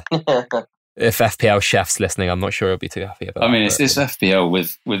sure. Be there. If FPL Chef's listening, I'm not sure he'll be too happy about it. I mean, it's FPL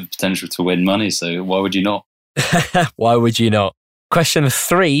with potential to win money, so why would you not? Why would you not? Question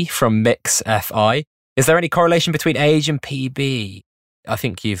 3 from Mix FI. Is there any correlation between age and PB? I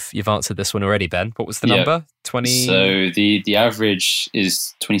think you've answered this one already, Ben. What was the number? 20? So the average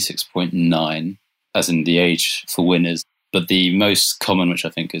is 26.9, as in the age for winners. But the most common, which I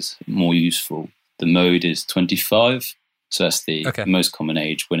think is more useful, the mode is 25. So that's the most common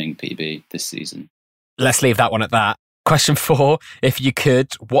age winning PB this season. Let's leave that one at that. Question 4. If you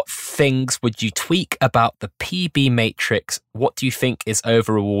could, what things would you tweak about the PB matrix? What do you think is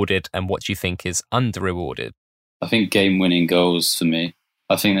over-rewarded and what do you think is under-rewarded? I think game-winning goals for me.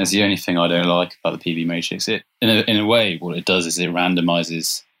 I think that's the only thing I don't like about the PB matrix. In a way, what it does is it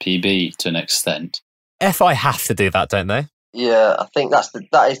randomizes PB to an extent. FI have to do that, don't they? Yeah, I think that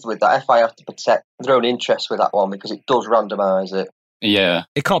is with that. FI have to protect their own interests with that one because it does randomise it. Yeah.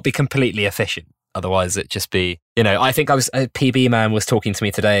 It can't be completely efficient. Otherwise, it'd just be, I think PB Man was talking to me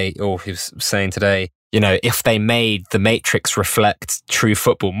today, or he was saying today, if they made the matrix reflect true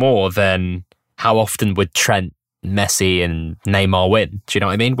football more, then how often would Trent, Messi and Neymar win? Do you know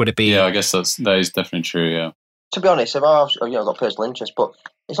what I mean? Would it be... Yeah, I guess that is definitely true, yeah. To be honest, I've got personal interest, but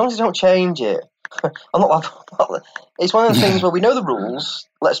as long as they don't change it, I'm not... It's one of the things where we know the rules,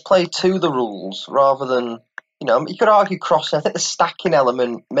 let's play to the rules, rather than, you could argue crossing. I think the stacking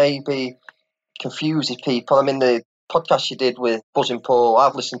element maybe confuses people. I mean, the podcast you did with Buzzing Paul,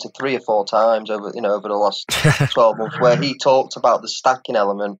 I've listened to 3 or 4 times over the last 12 months, where he talked about the stacking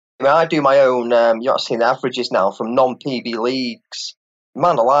element. I mean, I do my own, you're seeing the averages now from non-PB leagues.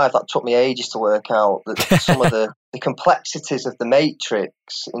 Man alive, that took me ages to work out some of the complexities of the matrix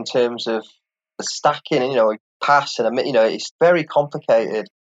in terms of the stacking, pass, and it's very complicated.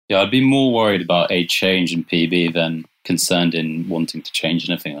 Yeah, I'd be more worried about a change in PB than concerned in wanting to change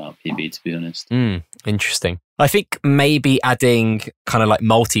anything about PB, to be honest. Interesting. I think maybe adding kind of like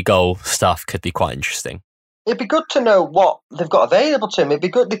multi-goal stuff could be quite interesting. It'd be good to know what they've got available to them. It'd be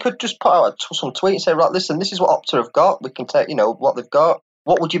good. They could just put out some tweet and say, right, listen, this is what Opta have got. We can take, what they've got.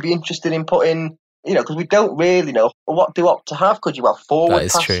 What would you be interested in putting, because we don't really know. What do Opta have? Could you have forward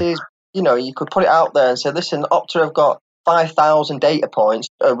passes? True. You could put it out there and say, listen, Opta have got 5,000 data points,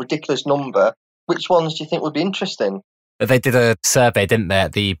 a ridiculous number. Which ones do you think would be interesting? They did a survey, didn't they,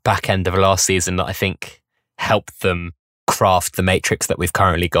 at the back end of last season that I think helped them craft the matrix that we've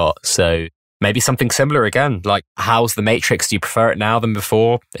currently got. So maybe something similar again, like how's the matrix? Do you prefer it now than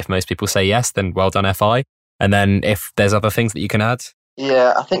before? If most people say yes, then well done FI. And then if there's other things that you can add.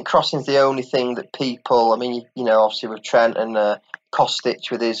 Yeah, I think crossing's the only thing that people, obviously with Trent and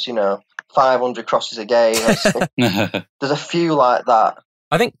Kostic with his, 500 crosses a game. There's a few like that.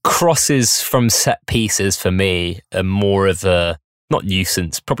 I think crosses from set pieces for me are more of a, not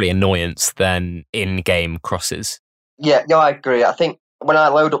nuisance, probably annoyance than in-game crosses. Yeah, no, I agree. I think when I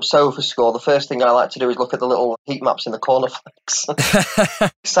load up SofaScore, the first thing I like to do is look at the little heat maps in the corner flags.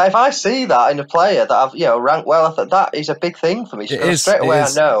 So if I see that in a player that I've ranked well, I thought that is a big thing for me. So straight away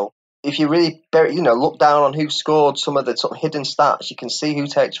I know. If you really look down on who scored some of the sort of hidden stats, you can see who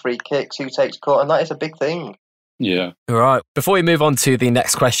takes free kicks, who takes cut, and that is a big thing. Yeah. All right. Before we move on to the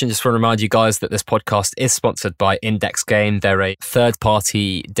next question, just want to remind you guys that this podcast is sponsored by Index Game. They're a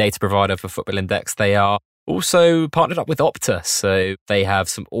third-party data provider for Football Index. They are also partnered up with Opta, so they have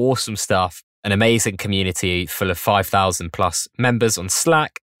some awesome stuff, an amazing community full of 5,000 plus members on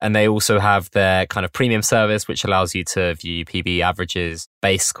Slack, and they also have their kind of premium service, which allows you to view PB averages,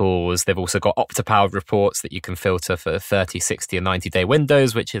 base scores. They've also got Opta-powered reports that you can filter for 30, 60, and 90-day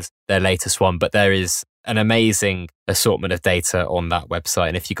windows, which is their latest one, but there is an amazing assortment of data on that website.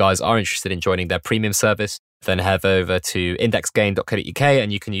 And if you guys are interested in joining their premium service, then head over to indexgame.co.uk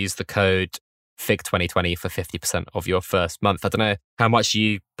and you can use the code FIG2020 for 50% of your first month. I don't know how much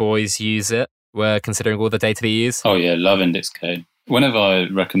you boys use it. were considering all the data they use? Oh yeah, love Index Gain. Whenever I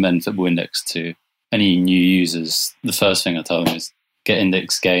recommend Football Index to any new users, the first thing I tell them is get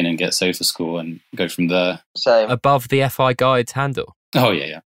Index Gain and get SofaScore and go from there. Same. Above the FI Guide handle? Oh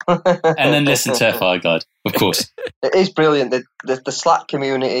yeah. And then listen to FI Guide, of course. It is brilliant. The Slack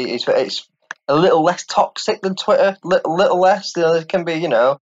community it's a little less toxic than Twitter. Little less. There can be,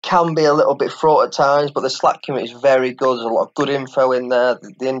 can be a little bit fraught at times, but the Slack community is very good. There's a lot of good info in there.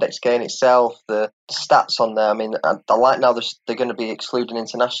 The Index Gain itself, the stats on there. I mean, I like now they're going to be excluding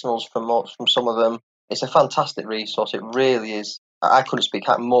internationals from some of them. It's a fantastic resource. It really is. I couldn't speak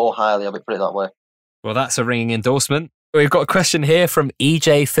more highly of it, put it that way. Well, that's a ringing endorsement. We've got a question here from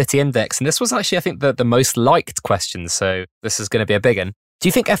EJ Footy Index, and this was actually, I think, the most liked question, so this is going to be a big one. Do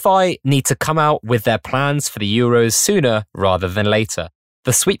you think FI need to come out with their plans for the Euros sooner rather than later?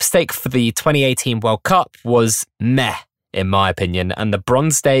 The sweepstake for the 2018 World Cup was meh, in my opinion, and the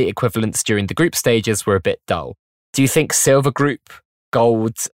Bronze Day equivalents during the group stages were a bit dull. Do you think Silver Group,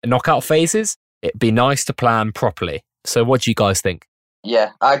 Gold, knockout phases? It'd be nice to plan properly. So what do you guys think?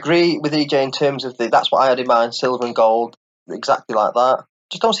 Yeah, I agree with EJ in terms of that's what I had in mind, silver and gold, exactly like that.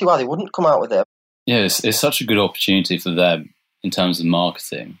 Just don't see why they wouldn't come out with it. Yeah, it's such a good opportunity for them in terms of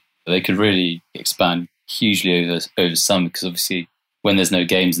marketing. They could really expand hugely over summer, because obviously when there's no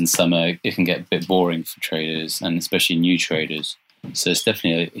games in summer, it can get a bit boring for traders, and especially new traders. So it's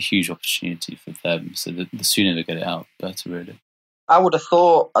definitely a huge opportunity for them. So the sooner they get it out, the better, really. I would have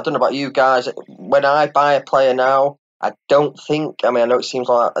thought, I don't know about you guys, when I buy a player now, I don't think, I know it seems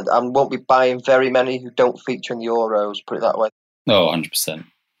like I won't be buying very many who don't feature in the Euros, put it that way. Oh, 100%.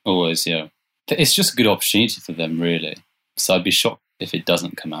 Always, yeah. It's just a good opportunity for them, really. So I'd be shocked if it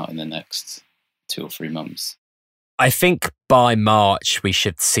doesn't come out in the next 2 or 3 months. I think by March we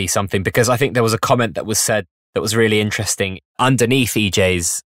should see something, because I think there was a comment that was said that was really interesting underneath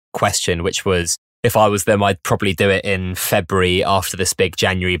EJ's question, which was, if I was them, I'd probably do it in February after this big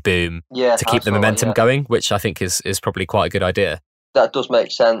January boom to keep the momentum going, which I think is probably quite a good idea. That does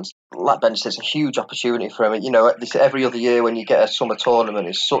make sense. Like Ben said, it's a huge opportunity for him. Every other year when you get a summer tournament,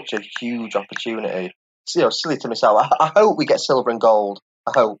 it's such a huge opportunity. It's silly to miss out. I hope we get silver and gold.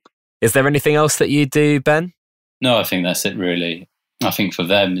 I hope. Is there anything else that you do, Ben? No, I think that's it, really. I think for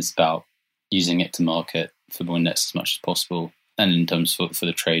them, it's about using it to market Football Index as much as possible. And in terms for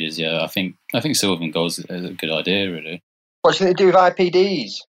the traders, yeah, I think silver and gold is a good idea, really. What do you think they do with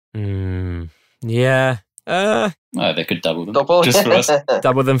IPDs? Yeah. They could double them. Just for us.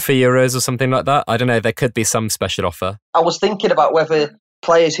 Double them for Euros or something like that. I don't know. There could be some special offer. I was thinking about whether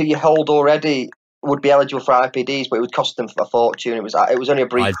players who you hold already would be eligible for IPDs, but it would cost them a fortune. It was only a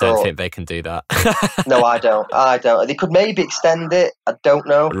brief I don't think they can do that. No, I don't. They could maybe extend it. I don't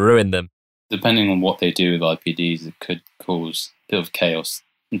know. Ruin them. Depending on what they do with IPDs, it could cause a bit of chaos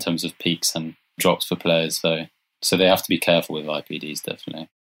in terms of peaks and drops for players, though. So they have to be careful with IPDs, definitely.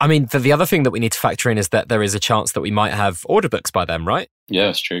 I mean, the other thing that we need to factor in is that there is a chance that we might have order books by then, right? Yeah,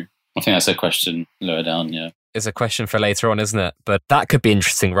 that's true. I think that's a question lower down, yeah. It's a question for later on, isn't it? But that could be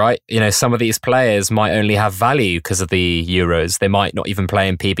interesting, right? Some of these players might only have value because of the Euros. They might not even play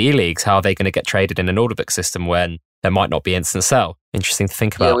in PB leagues. How are they going to get traded in an order book system when there might not be instant sell? Interesting to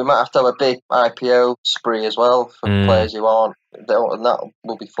think about. Yeah, we might have to have a big IPO spree as well for players who aren't. And that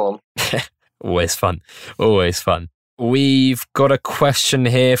will be fun. Always fun. Always fun. We've got a question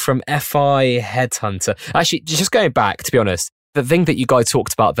here from FI Headhunter. Actually, just going back, to be honest, the thing that you guys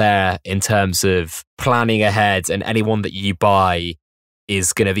talked about there in terms of planning ahead and anyone that you buy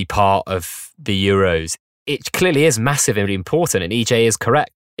is going to be part of the Euros, it clearly is massively important, and EJ is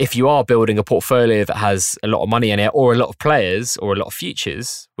correct. If you are building a portfolio that has a lot of money in it, or a lot of players, or a lot of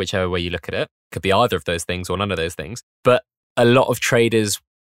futures, whichever way you look at it, could be either of those things or none of those things, but a lot of traders,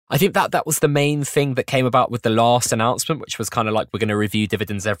 I think that was the main thing that came about with the last announcement, which was kind of like, we're going to review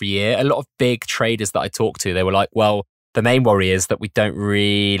dividends every year. A lot of big traders that I talked to, they were like, well, the main worry is that we don't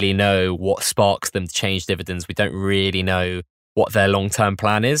really know what sparks them to change dividends. We don't really know what their long-term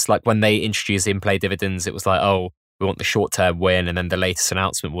plan is. Like when they introduced in-play dividends, it was like, oh, we want the short-term win. And then the latest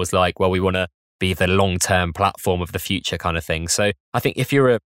announcement was like, well, we want to be the long-term platform of the future kind of thing. So I think if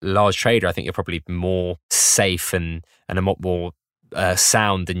you're a large trader, I think you're probably more safe and a lot more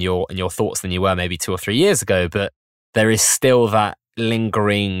sound in your thoughts than you were maybe 2 or 3 years ago. But there is still that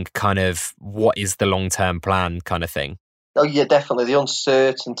lingering kind of what is the long-term plan kind of thing. Oh yeah, definitely. The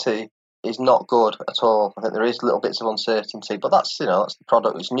uncertainty is not good at all. I think there is little bits of uncertainty, but that's that's the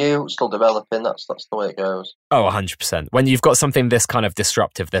product. It's new, it's still developing. That's the way it goes. Oh, 100%. When you've got something this kind of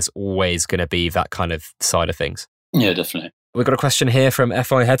disruptive, there's always going to be that kind of side of things. Yeah, definitely. We've got a question here from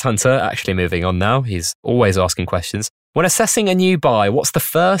FI Headhunter, actually moving on now. He's always asking questions. When assessing a new buy, what's the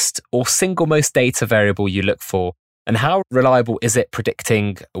first or single most data variable you look for? And how reliable is it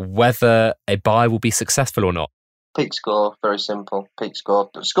predicting whether a buy will be successful or not? Peak score, very simple. Peak score.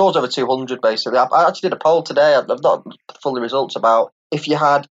 The score's over 200, basically. I actually did a poll today. I've not fully results about if you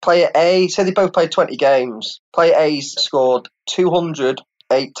had player A, say they both played 20 games, player A's scored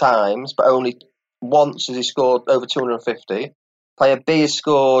 208 times, but only once has he scored over 250. Player B has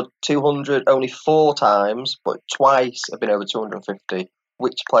scored 200 only 4 times, but twice have been over 250.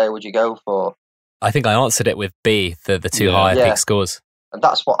 Which player would you go for? I think I answered it with B, the two higher peak scores. And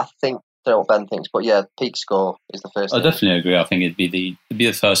that's what I think. I don't know what Ben thinks, but yeah, peak score is the first thing. I definitely agree. I think it'd be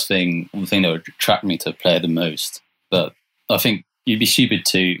the first thing, the thing that would attract me to a player the most. But I think you'd be stupid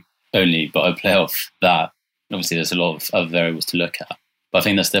to only buy a player off that. Obviously, there's a lot of other variables to look at. But I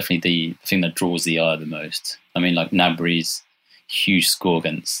think that's definitely the thing that draws the eye the most. I mean, like Gnabry's huge score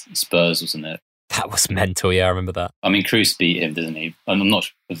against Spurs, wasn't it? That was mental, yeah, I remember that. I mean, Kroos beat him, doesn't he? I'm not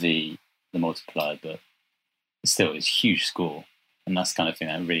sure of the multiplier, but still, it's a huge score. And that's the kind of thing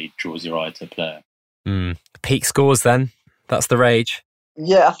that really draws your eye to a player. Peak scores then? That's the rage?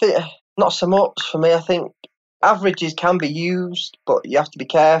 Yeah, I think not so much for me. I think averages can be used, but you have to be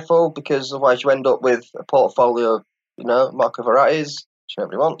careful because otherwise you end up with a portfolio of, Marco Verratti's, which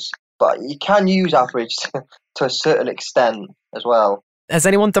nobody wants. But you can use average to a certain extent as well. Has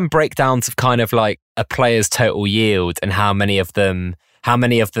anyone done breakdowns of kind of like a player's total yield and how many of the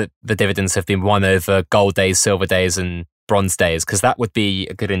dividends have been won over gold days, silver days and bronze days? Because that would be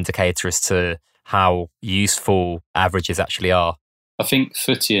a good indicator as to how useful averages actually are. I think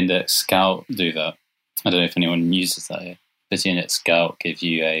Footy Index Scout do that. I don't know if anyone uses that here. Footy Index Scout gives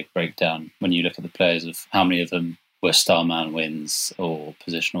you a breakdown when you look at the players of how many of them were Starman wins or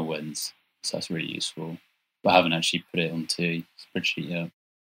positional wins. So that's really useful. But I haven't actually put it onto a spreadsheet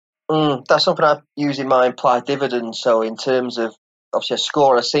yet. That's something I use in my implied dividend. So in terms of obviously a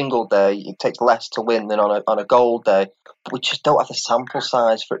score on a single day, it takes less to win than on a gold day. But we just don't have the sample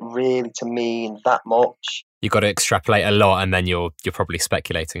size for it really to mean that much. You've got to extrapolate a lot, and then you're probably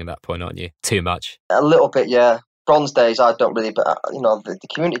speculating at that point, aren't you? Too much. A little bit, yeah. Bronze days, I don't really. But the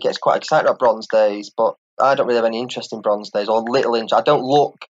community gets quite excited about bronze days, but I don't really have any interest in bronze days or little interest. I don't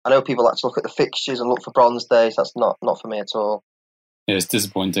look. I know people like to look at the fixtures and look for bronze days. That's not for me at all. Yeah, it's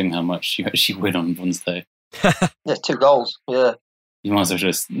disappointing how much you actually win on bronze day. Yeah, 2 goals. Yeah. You might as well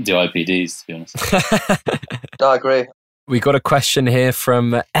just do IPDs, to be honest. I agree. We got a question here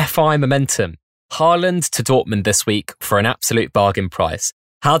from FI Momentum. Haaland to Dortmund this week for an absolute bargain price.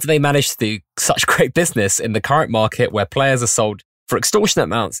 How do they manage to do such great business in the current market where players are sold for extortionate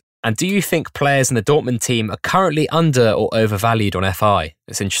amounts? And do you think players in the Dortmund team are currently under or overvalued on FI?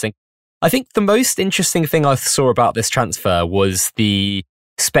 It's interesting. I think the most interesting thing I saw about this transfer was the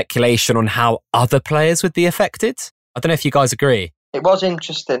speculation on how other players would be affected. I don't know if you guys agree. It was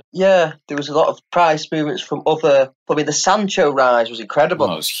interesting. Yeah, there was a lot of price movements from other... I mean, the Sancho rise was incredible.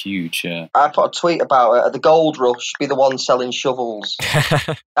 Oh, it was huge, yeah. I put a tweet about it. The gold rush, be the one selling shovels.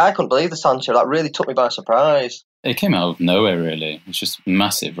 I couldn't believe the Sancho. That really took me by surprise. It came out of nowhere, really. It's just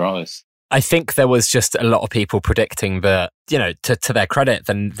massive rise. I think there was just a lot of people predicting that, to their credit,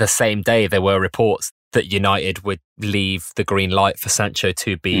 then the same day there were reports that United would leave the green light for Sancho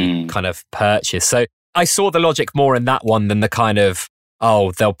to be kind of purchased. So I saw the logic more in that one than the kind of,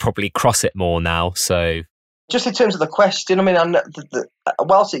 they'll probably cross it more now. So just in terms of the question, I mean,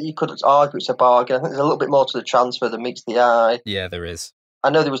 whilst you could argue it's a bargain, I think there's a little bit more to the transfer than meets the eye. Yeah, there is. I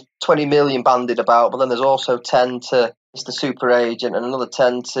know there was 20 million bandied about, but then there's also 10 to Mr. Super Agent and another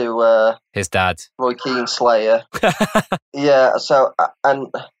 10 to his dad, Roy Keane Slayer. Yeah, so, and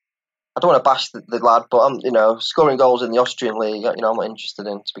I don't want to bash the lad, but scoring goals in the Austrian league, I'm not interested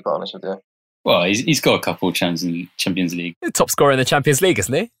in, to be quite honest with you. Well, he's got a couple of Champions League. Top scorer in the Champions League,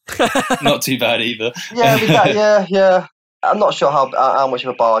 isn't he? Not too bad either. Yeah. I'm not sure how much of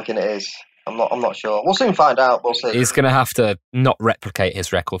a bargain it is. I'm not sure. We'll soon find out. We'll see. He's going to have to not replicate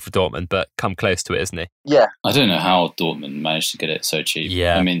his record for Dortmund, but come close to it, isn't he? Yeah. I don't know how Dortmund managed to get it so cheap.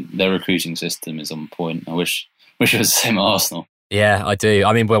 Yeah. I mean, their recruiting system is on point. I wish it was the same at Arsenal. Yeah, I do.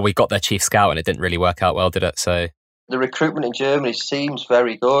 I mean, we got their chief scout and it didn't really work out well, did it? So the recruitment in Germany seems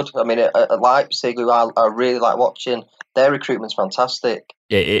very good. I mean, at Leipzig, who I really like watching, their recruitment's fantastic.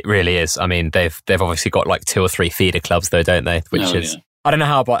 It really is. I mean, they've obviously got like 2 or 3 feeder clubs, though, don't they? Yeah. I don't know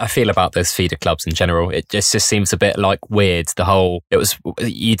how I feel about those feeder clubs in general. It just seems a bit like weird. It was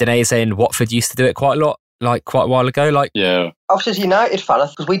Udinese and Watford used to do it quite a lot, like quite a while ago. Yeah. I was a United fan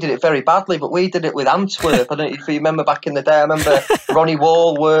because we did it very badly, but we did it with Antwerp. I don't know if you remember back in the day. I remember Ronnie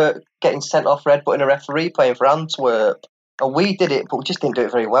Wall were getting sent off red, but in a referee playing for Antwerp. And we did it, but we just didn't do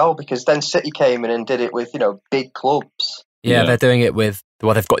it very well because then City came in and did it with, big clubs. Yeah, they're doing it with,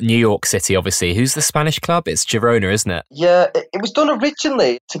 they've got New York City, obviously. Who's the Spanish club? It's Girona, isn't it? Yeah, it was done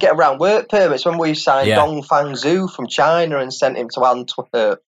originally to get around work permits when we signed Dong Fangzhou from China and sent him to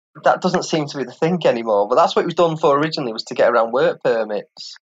Antwerp. That doesn't seem to be the thing anymore, but that's what it was done for originally, was to get around work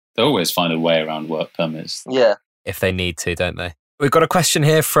permits. They always find a way around work permits. Yeah. If they need to, don't they? We've got a question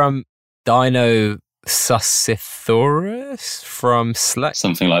here from Dino Susithosaurus from Slack.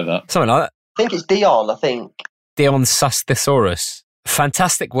 Something like that. Something like that. I think it's Dion, Dion Susithosaurus.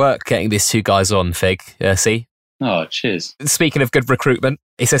 Fantastic work getting these two guys on, Fig. See? Oh, cheers. Speaking of good recruitment,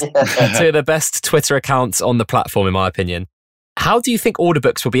 he says, two of the best Twitter accounts on the platform, in my opinion. How do you think order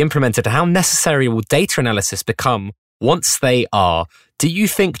books will be implemented and how necessary will data analysis become once they are? Do you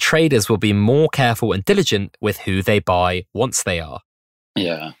think traders will be more careful and diligent with who they buy once they are?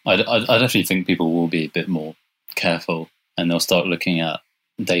 Yeah, I definitely think people will be a bit more careful and they'll start looking at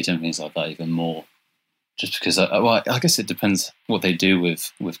data and things like that even more. Just because, I guess it depends what they do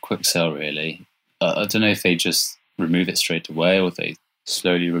with quick sell, really. I don't know if they just remove it straight away or if they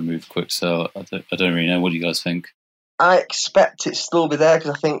slowly remove quick sell. I don't really know. What do you guys think? I expect it still be there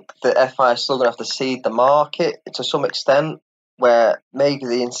because I think the FI is still going to have to seed the market to some extent, where maybe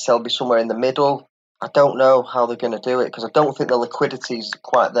the intercell will be somewhere in the middle. I don't know how they're going to do it because I don't think the liquidity is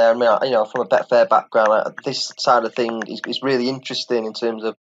quite there. I mean, from a Betfair background, this side of things is really interesting in terms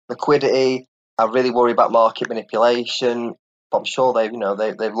of liquidity. I really worry about market manipulation, but I'm sure they've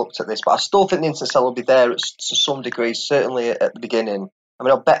looked at this. But I still think the intercell will be there to some degree, certainly at the beginning. I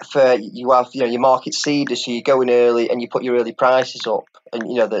mean, on Betfair, you have your market seeders, so you go in early and you put your early prices up, and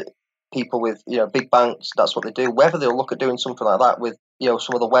the people with big banks, that's what they do. Whether they'll look at doing something like that with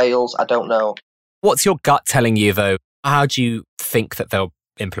some of the whales, I don't know. What's your gut telling you, though? How do you think that they'll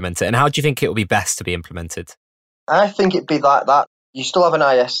implement it? And how do you think it will be best to be implemented? I think it'd be like that. You still have an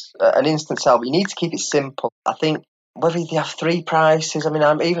IS, an instant sell, but you need to keep it simple. I think whether they have three prices, I mean,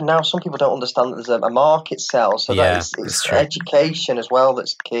 even now, some people don't understand that there's a market sell. So it's education as well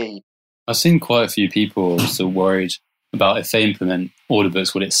that's key. I've seen quite a few people still worried about if they implement order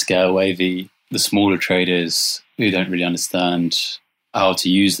books, would it scare away the smaller traders who don't really understand how to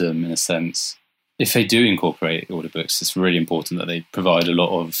use them in a sense. If they do incorporate order books, it's really important that they provide a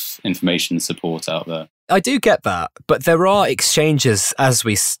lot of information and support out there. I do get that, but there are exchanges, as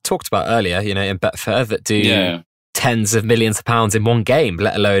we talked about earlier, in Betfair, that do tens of millions of pounds in one game,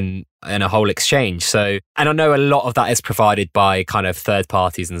 let alone in a whole exchange. So, and I know a lot of that is provided by kind of third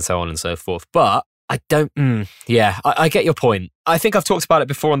parties and so on and so forth, but I don't, I get your point. I think I've talked about it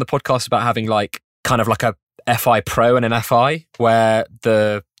before on the podcast about having kind of like a FI Pro and an FI where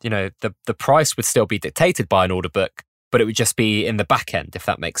the price would still be dictated by an order book, but it would just be in the back end, if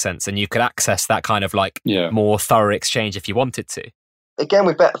that makes sense. And you could access that kind of more thorough exchange if you wanted to. Again,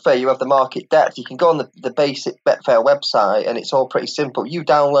 with Betfair, you have the market depth. You can go on the basic Betfair website and it's all pretty simple. You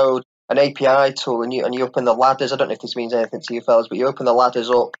download an API tool and you open the ladders. I don't know if this means anything to you fellas, but you open the ladders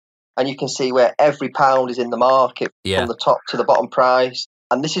up and you can see where every pound is in the market from the top to the bottom price.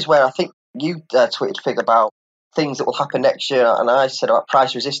 And this is where I think you tweeted Fig about things that will happen next year, and I said about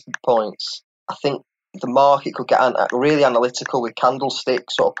price resistance points. I think the market could get really analytical with candlestick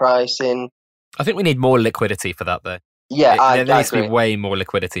sort of pricing. I think we need more liquidity for that, though. Yeah, there needs to be way more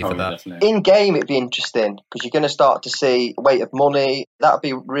liquidity for that. Definitely. In game, it'd be interesting because you're going to start to see weight of money. That would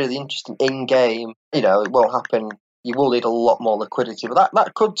be really interesting in game. It won't happen. You will need a lot more liquidity, but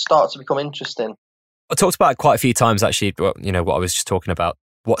that could start to become interesting. I talked about it quite a few times, actually. What I was just talking about.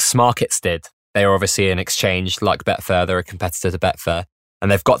 What Smarkets did. They are obviously an exchange like Betfair. They're a competitor to Betfair.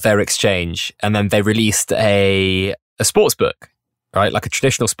 And they've got their exchange. And then they released a sports book, right? Like a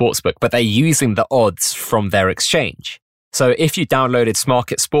traditional sports book. But they're using the odds from their exchange. So if you downloaded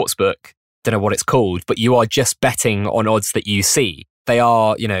Smarkets Sportsbook, don't know what it's called, but you are just betting on odds that you see. They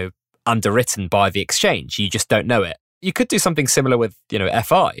are, underwritten by the exchange. You just don't know it. You could do something similar with,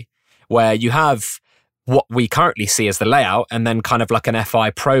 FI, where you have what we currently see as the layout and then kind of like an FI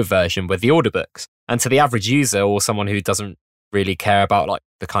Pro version with the order books. And to the average user or someone who doesn't really care about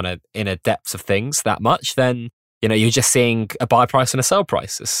the kind of inner depths of things that much, then, you're just seeing a buy price and a sell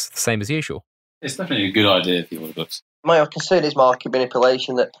price. It's the same as usual. It's definitely a good idea for the order books. My concern is market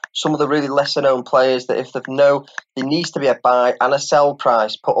manipulation, that some of the really lesser known players, that if there needs to be a buy and a sell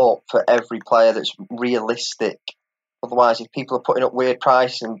price put up for every player that's realistic. Otherwise, if people are putting up weird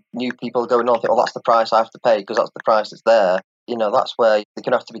price and new people are going on, think, that's the price I have to pay because that's the price that's there. That's where they're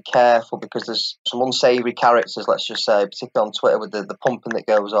going to have to be careful because there's some unsavoury characters, let's just say, particularly on Twitter with the pumping that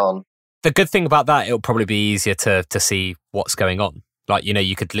goes on. The good thing about that, it'll probably be easier to see what's going on.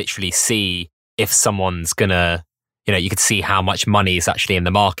 You could literally see if someone's going to you could see how much money is actually in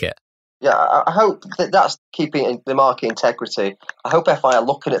the market. Yeah, I hope that's keeping the market integrity. I hope FI are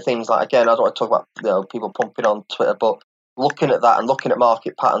looking at things like, again, I don't want to talk about people pumping on Twitter, but looking at that and looking at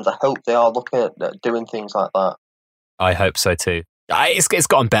market patterns, I hope they are looking at doing things like that. I hope so too. It's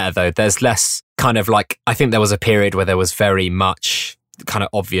gotten better though. There's less kind of like, I think there was a period where there was very much kind of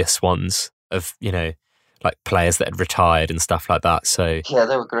obvious ones of, like players that had retired and stuff like that. So yeah,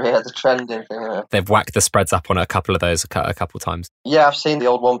 they were great. Yeah, the trending thing. Yeah. They've whacked the spreads up on a couple of those a couple of times. Yeah, I've seen the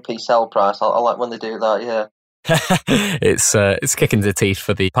old 1p sell price. I like when they do that. Yeah, it's kicking the teeth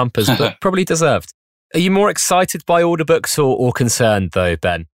for the pumpers, but probably deserved. Are you more excited by order books or concerned though,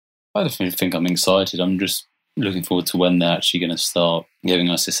 Ben? I definitely think I'm excited. I'm just looking forward to when they're actually going to start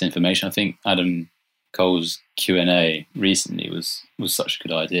giving us this information. I think Adam Cole's Q&A recently was such a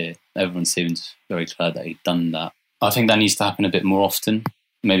good idea. Everyone seemed very glad that he'd done that. I think that needs to happen a bit more often,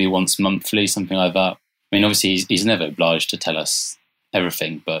 maybe once monthly, something like that. I mean, obviously he's never obliged to tell us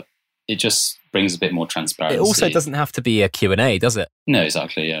everything, but it just brings a bit more transparency. It also doesn't have to be a Q&A, does it? No,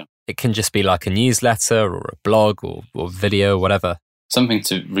 exactly, yeah. It can just be like a newsletter or a blog or video, whatever. Something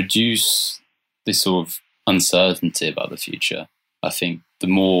to reduce this sort of uncertainty about the future. I think the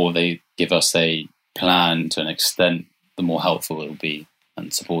more they give us a plan to an extent, the more helpful it will be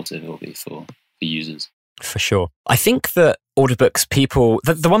and supportive it will be for users. For sure. I think that order books,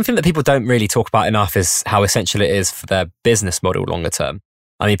 the one thing that people don't really talk about enough is how essential it is for their business model longer term.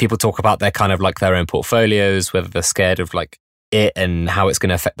 I mean, people talk about their kind of like their own portfolios, whether they're scared of like it and how it's going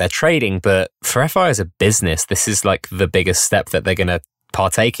to affect their trading. But for FI as a business, this is like the biggest step that they're going to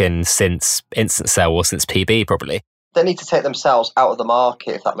partake in since Instant Sell or since PB probably. They need to take themselves out of the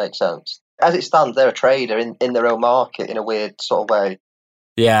market, if that makes sense. As it stands, they're a trader in their own market in a weird sort of way.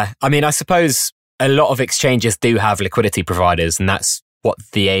 Yeah, I mean, I suppose a lot of exchanges do have liquidity providers, and that's what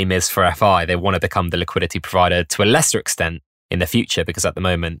the aim is for FI. They want to become the liquidity provider to a lesser extent in the future, because at the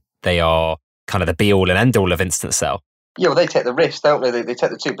moment they are kind of the be-all and end-all of Instant Sell. Yeah, well, they take the risk, don't they? They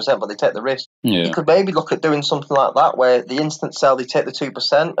take the 2%, but they take the risk. Yeah. You could maybe look at doing something like that, where the Instant Sell, they take the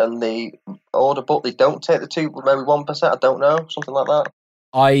 2%, and the order book, they don't take the 2%, maybe 1%, I don't know, something like that.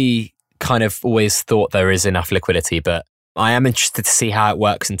 I kind of always thought there is enough liquidity, but I am interested to see how it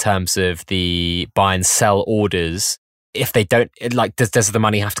works in terms of the buy and sell orders. If they don't, like, does the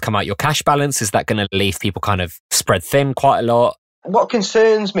money have to come out your cash balance? Is that going to leave people kind of spread thin quite a lot? What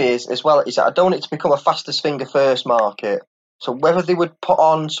concerns me is that I don't want it to become a fastest finger first market. So whether they would put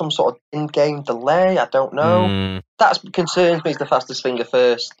on some sort of in-game delay, I don't know. That concerns me, is the fastest finger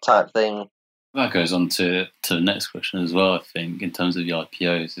first type thing. That goes on to the next question as well, I think, in terms of the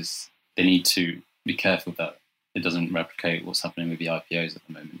IPOs, is they need to be careful that it doesn't replicate what's happening with the IPOs at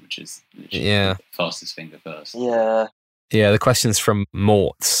the moment, which is the fastest finger first. Yeah. Yeah, the question's from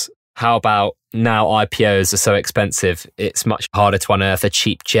Morts. How about now IPOs are so expensive, it's much harder to unearth a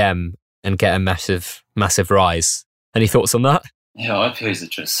cheap gem and get a massive, massive rise? Any thoughts on that? Yeah, IPOs are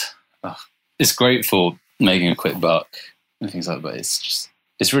just... it's great for making a quick buck and things like that, but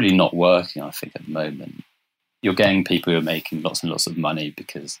it's really not working, I think, at the moment. You're getting people who are making lots and lots of money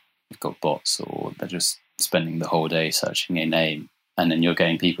because they've got bots, or they're just spending the whole day searching a name. And then you're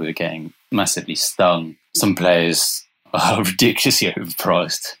getting people who are getting massively stung. Some players are ridiculously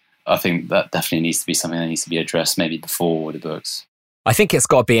overpriced. I think that definitely needs to be something that needs to be addressed maybe before order books. I think it's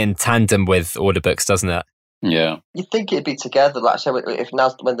got to be in tandem with order books, doesn't it? Yeah. You'd think it'd be together. Like I said, when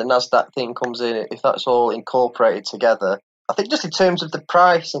the NASDAQ thing comes in, if that's all incorporated together, I think just in terms of the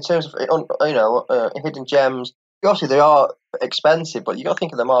price, in terms of hidden gems, obviously they are expensive, but you got to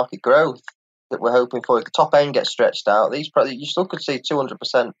think of the market growth that we're hoping for. If the top end gets stretched out, you still could see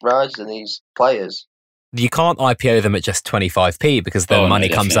 200% rises in these players. You can't IPO them at just 25p because the money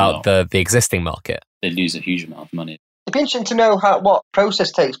comes out the existing market. They lose a huge amount of money. It'd be interesting to know what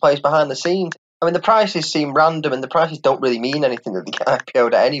process takes place behind the scenes. I mean, the prices seem random, and the prices don't really mean anything that they get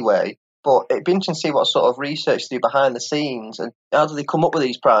IPO'd at anyway. But it'd be interesting to see what sort of research they do behind the scenes, and how do they come up with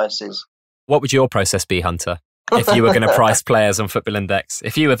these prices. What would your process be, Hunter, if you were going to price players on Football Index?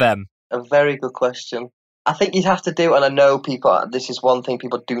 If you were them? A very good question. I think you'd have to do, and I know people, this is one thing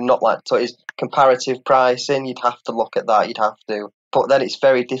people do not like to, is comparative pricing. You'd have to look at that, you'd have to. But then it's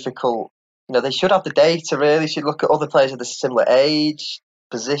very difficult. They should have the data, really. Should look at other players of the similar age,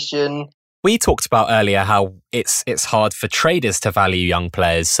 position. We talked about earlier how it's hard for traders to value young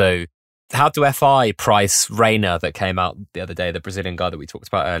players. So how do FI price Reina that came out the other day, the Brazilian guy that we talked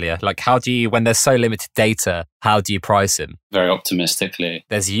about earlier? Like, how do you, when there's so limited data, how do you price him? Very optimistically.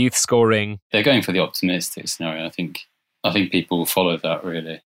 There's youth scoring. They're going for the optimistic scenario. I think people will follow that,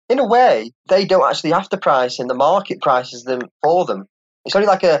 really. In a way, they don't actually have to price in. The market prices them for them. It's only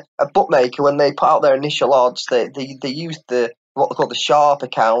like a bookmaker, when they put out their initial odds, they use what they call the sharp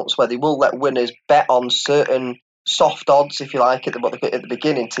accounts, where they will let winners bet on certain soft odds, if you like, at the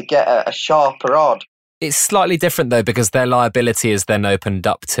beginning to get a sharper odd. It's slightly different though, because their liability is then opened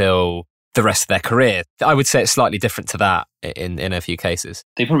up till the rest of their career. I would say it's slightly different to that in a few cases.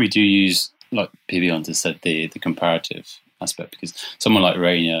 They probably do use, like PB Hunter said, the comparative aspect, because someone like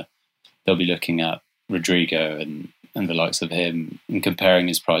Rainier, they'll be looking at Rodrigo and the likes of him and comparing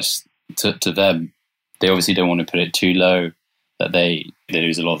his price to them. They obviously don't want to put it too low that they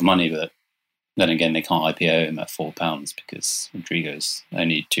lose a lot of money, but then again, they can't IPO him at £4 because Rodrigo's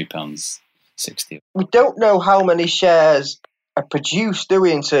only £2.60. We don't know how many shares are produced, do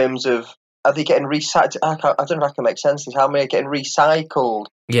we, in terms of, are they getting recycled? I don't know if I can make sense of this. How many are getting recycled?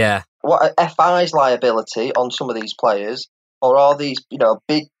 Yeah. What are FI's liability on some of these players? Or are these,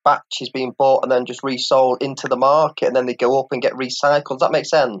 big batches being bought and then just resold into the market, and then they go up and get recycled? Does that make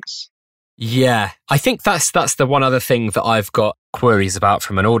sense? Yeah, I think that's the one other thing that I've got queries about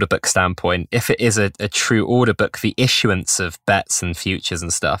from an order book standpoint. If it is a true order book, the issuance of bets and futures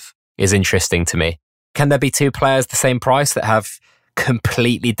and stuff is interesting to me. Can there be two players the same price that have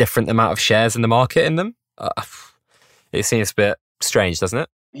completely different amount of shares in the market in them? It seems a bit strange, doesn't it?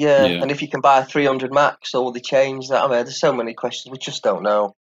 Yeah, and if you can buy 300 max, or will they change that? I mean, there's so many questions we just don't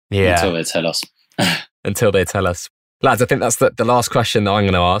know. Yeah, until they tell us. Until they tell us. Lads, I think that's the last question that I'm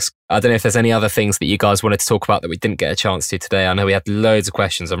going to ask. I don't know if there's any other things that you guys wanted to talk about that we didn't get a chance to today. I know we had loads of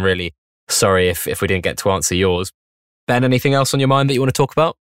questions. I'm really sorry if we didn't get to answer yours. Ben, anything else on your mind that you want to talk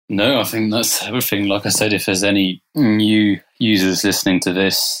about? No, I think that's everything. Like I said, if there's any new users listening to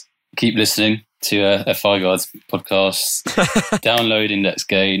this, keep listening to FI Guards podcast, download Index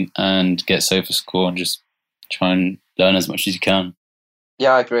Gain and get SofaScore and just try and learn as much as you can.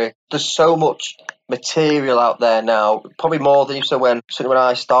 Yeah, I agree. There's so much material out there now, probably more than you said when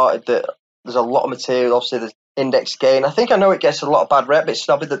I started. That there's a lot of material. Obviously, there's Index Gain. I think I know it gets a lot of bad rep. It's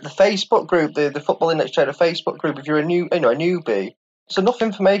snobby. The Facebook group, the Football Index Trader Facebook group. If you're a newbie, there's enough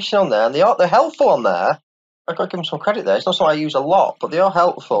information on there, and they're helpful on there. I've got to give them some credit there. It's not something I use a lot, but they are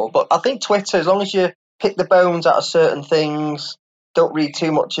helpful. But I think Twitter, as long as you pick the bones out of certain things, don't read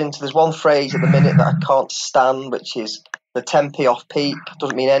too much into. There's one phrase at the minute that I can't stand, which is the 10p off peak.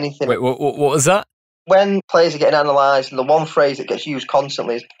 Doesn't mean anything. Wait, what was that? When players are getting analysed, the one phrase that gets used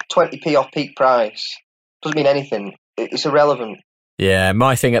constantly is 20p off peak price. Doesn't mean anything. It's irrelevant. Yeah,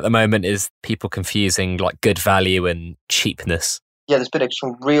 my thing at the moment is people confusing like good value and cheapness. Yeah, there's been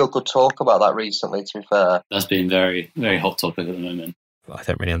some real good talk about that recently, to be fair. That's been very, very hot topic at the moment. I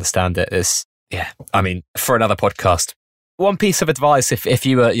don't really understand it. For another podcast. One piece of advice, if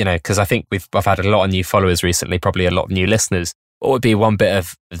you were, because I think I've had a lot of new followers recently, probably a lot of new listeners. What would be one bit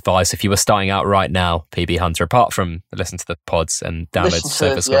of advice if you were starting out right now, PB Hunter, apart from listen to the pods and download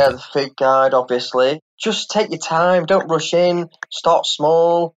SofaScore? Yeah, the Fig Guide, obviously. Just take your time. Don't rush in. Start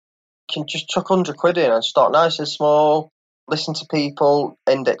small. You can just chuck 100 quid in and start nice and small. Listen to people,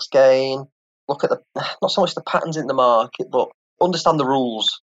 Index Gain. Look at not so much the patterns in the market, but understand the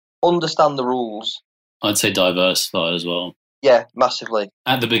rules. I'd say diversify as well. Yeah, massively.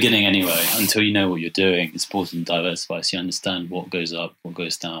 At the beginning anyway, until you know what you're doing, it's important to diversify so you understand what goes up, what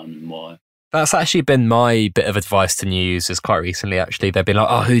goes down, and why. That's actually been my bit of advice to new users quite recently, actually. They've been like,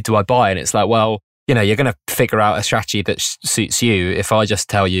 oh, who do I buy? And it's like, well, you're going to figure out a strategy that suits you. If I just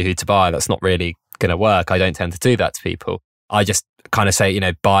tell you who to buy, that's not really going to work. I don't tend to do that to people. I just kind of say,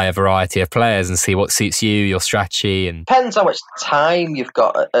 buy a variety of players and see what suits you, your strategy. And depends how much time you've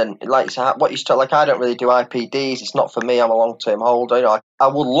got. And like what you start, like I don't really do IPDs. It's not for me. I'm a long-term holder. I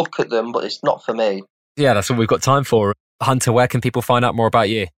will look at them, but it's not for me. Yeah, that's what we've got time for. Hunter, where can people find out more about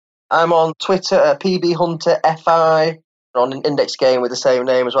you? I'm on Twitter at PB Hunter FI, on an Index Gain with the same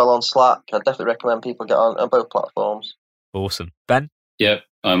name as well on Slack. I definitely recommend people get on both platforms. Awesome. Ben? Yep,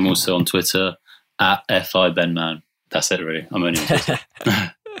 I'm also on Twitter at FI BenMan. That's it, really. I'm only on Twitter.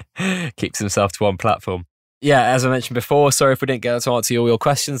 Keeps himself to one platform. Yeah, as I mentioned before, sorry if we didn't get to answer all your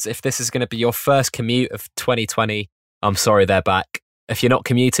questions. If this is going to be your first commute of 2020, I'm sorry they're back. If you're not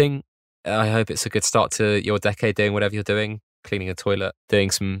commuting, I hope it's a good start to your decade doing whatever you're doing, cleaning a toilet,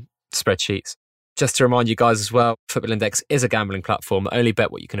 doing some spreadsheets. Just to remind you guys as well, Football Index is a gambling platform. Only bet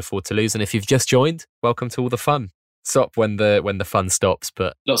what you can afford to lose. And if you've just joined, welcome to all the fun. Stop when the fun stops,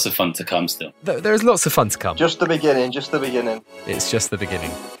 but lots of fun to come still. There's lots of fun to come. Just the beginning. It's just the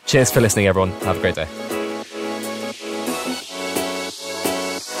beginning. Cheers for listening, everyone. Have a great day.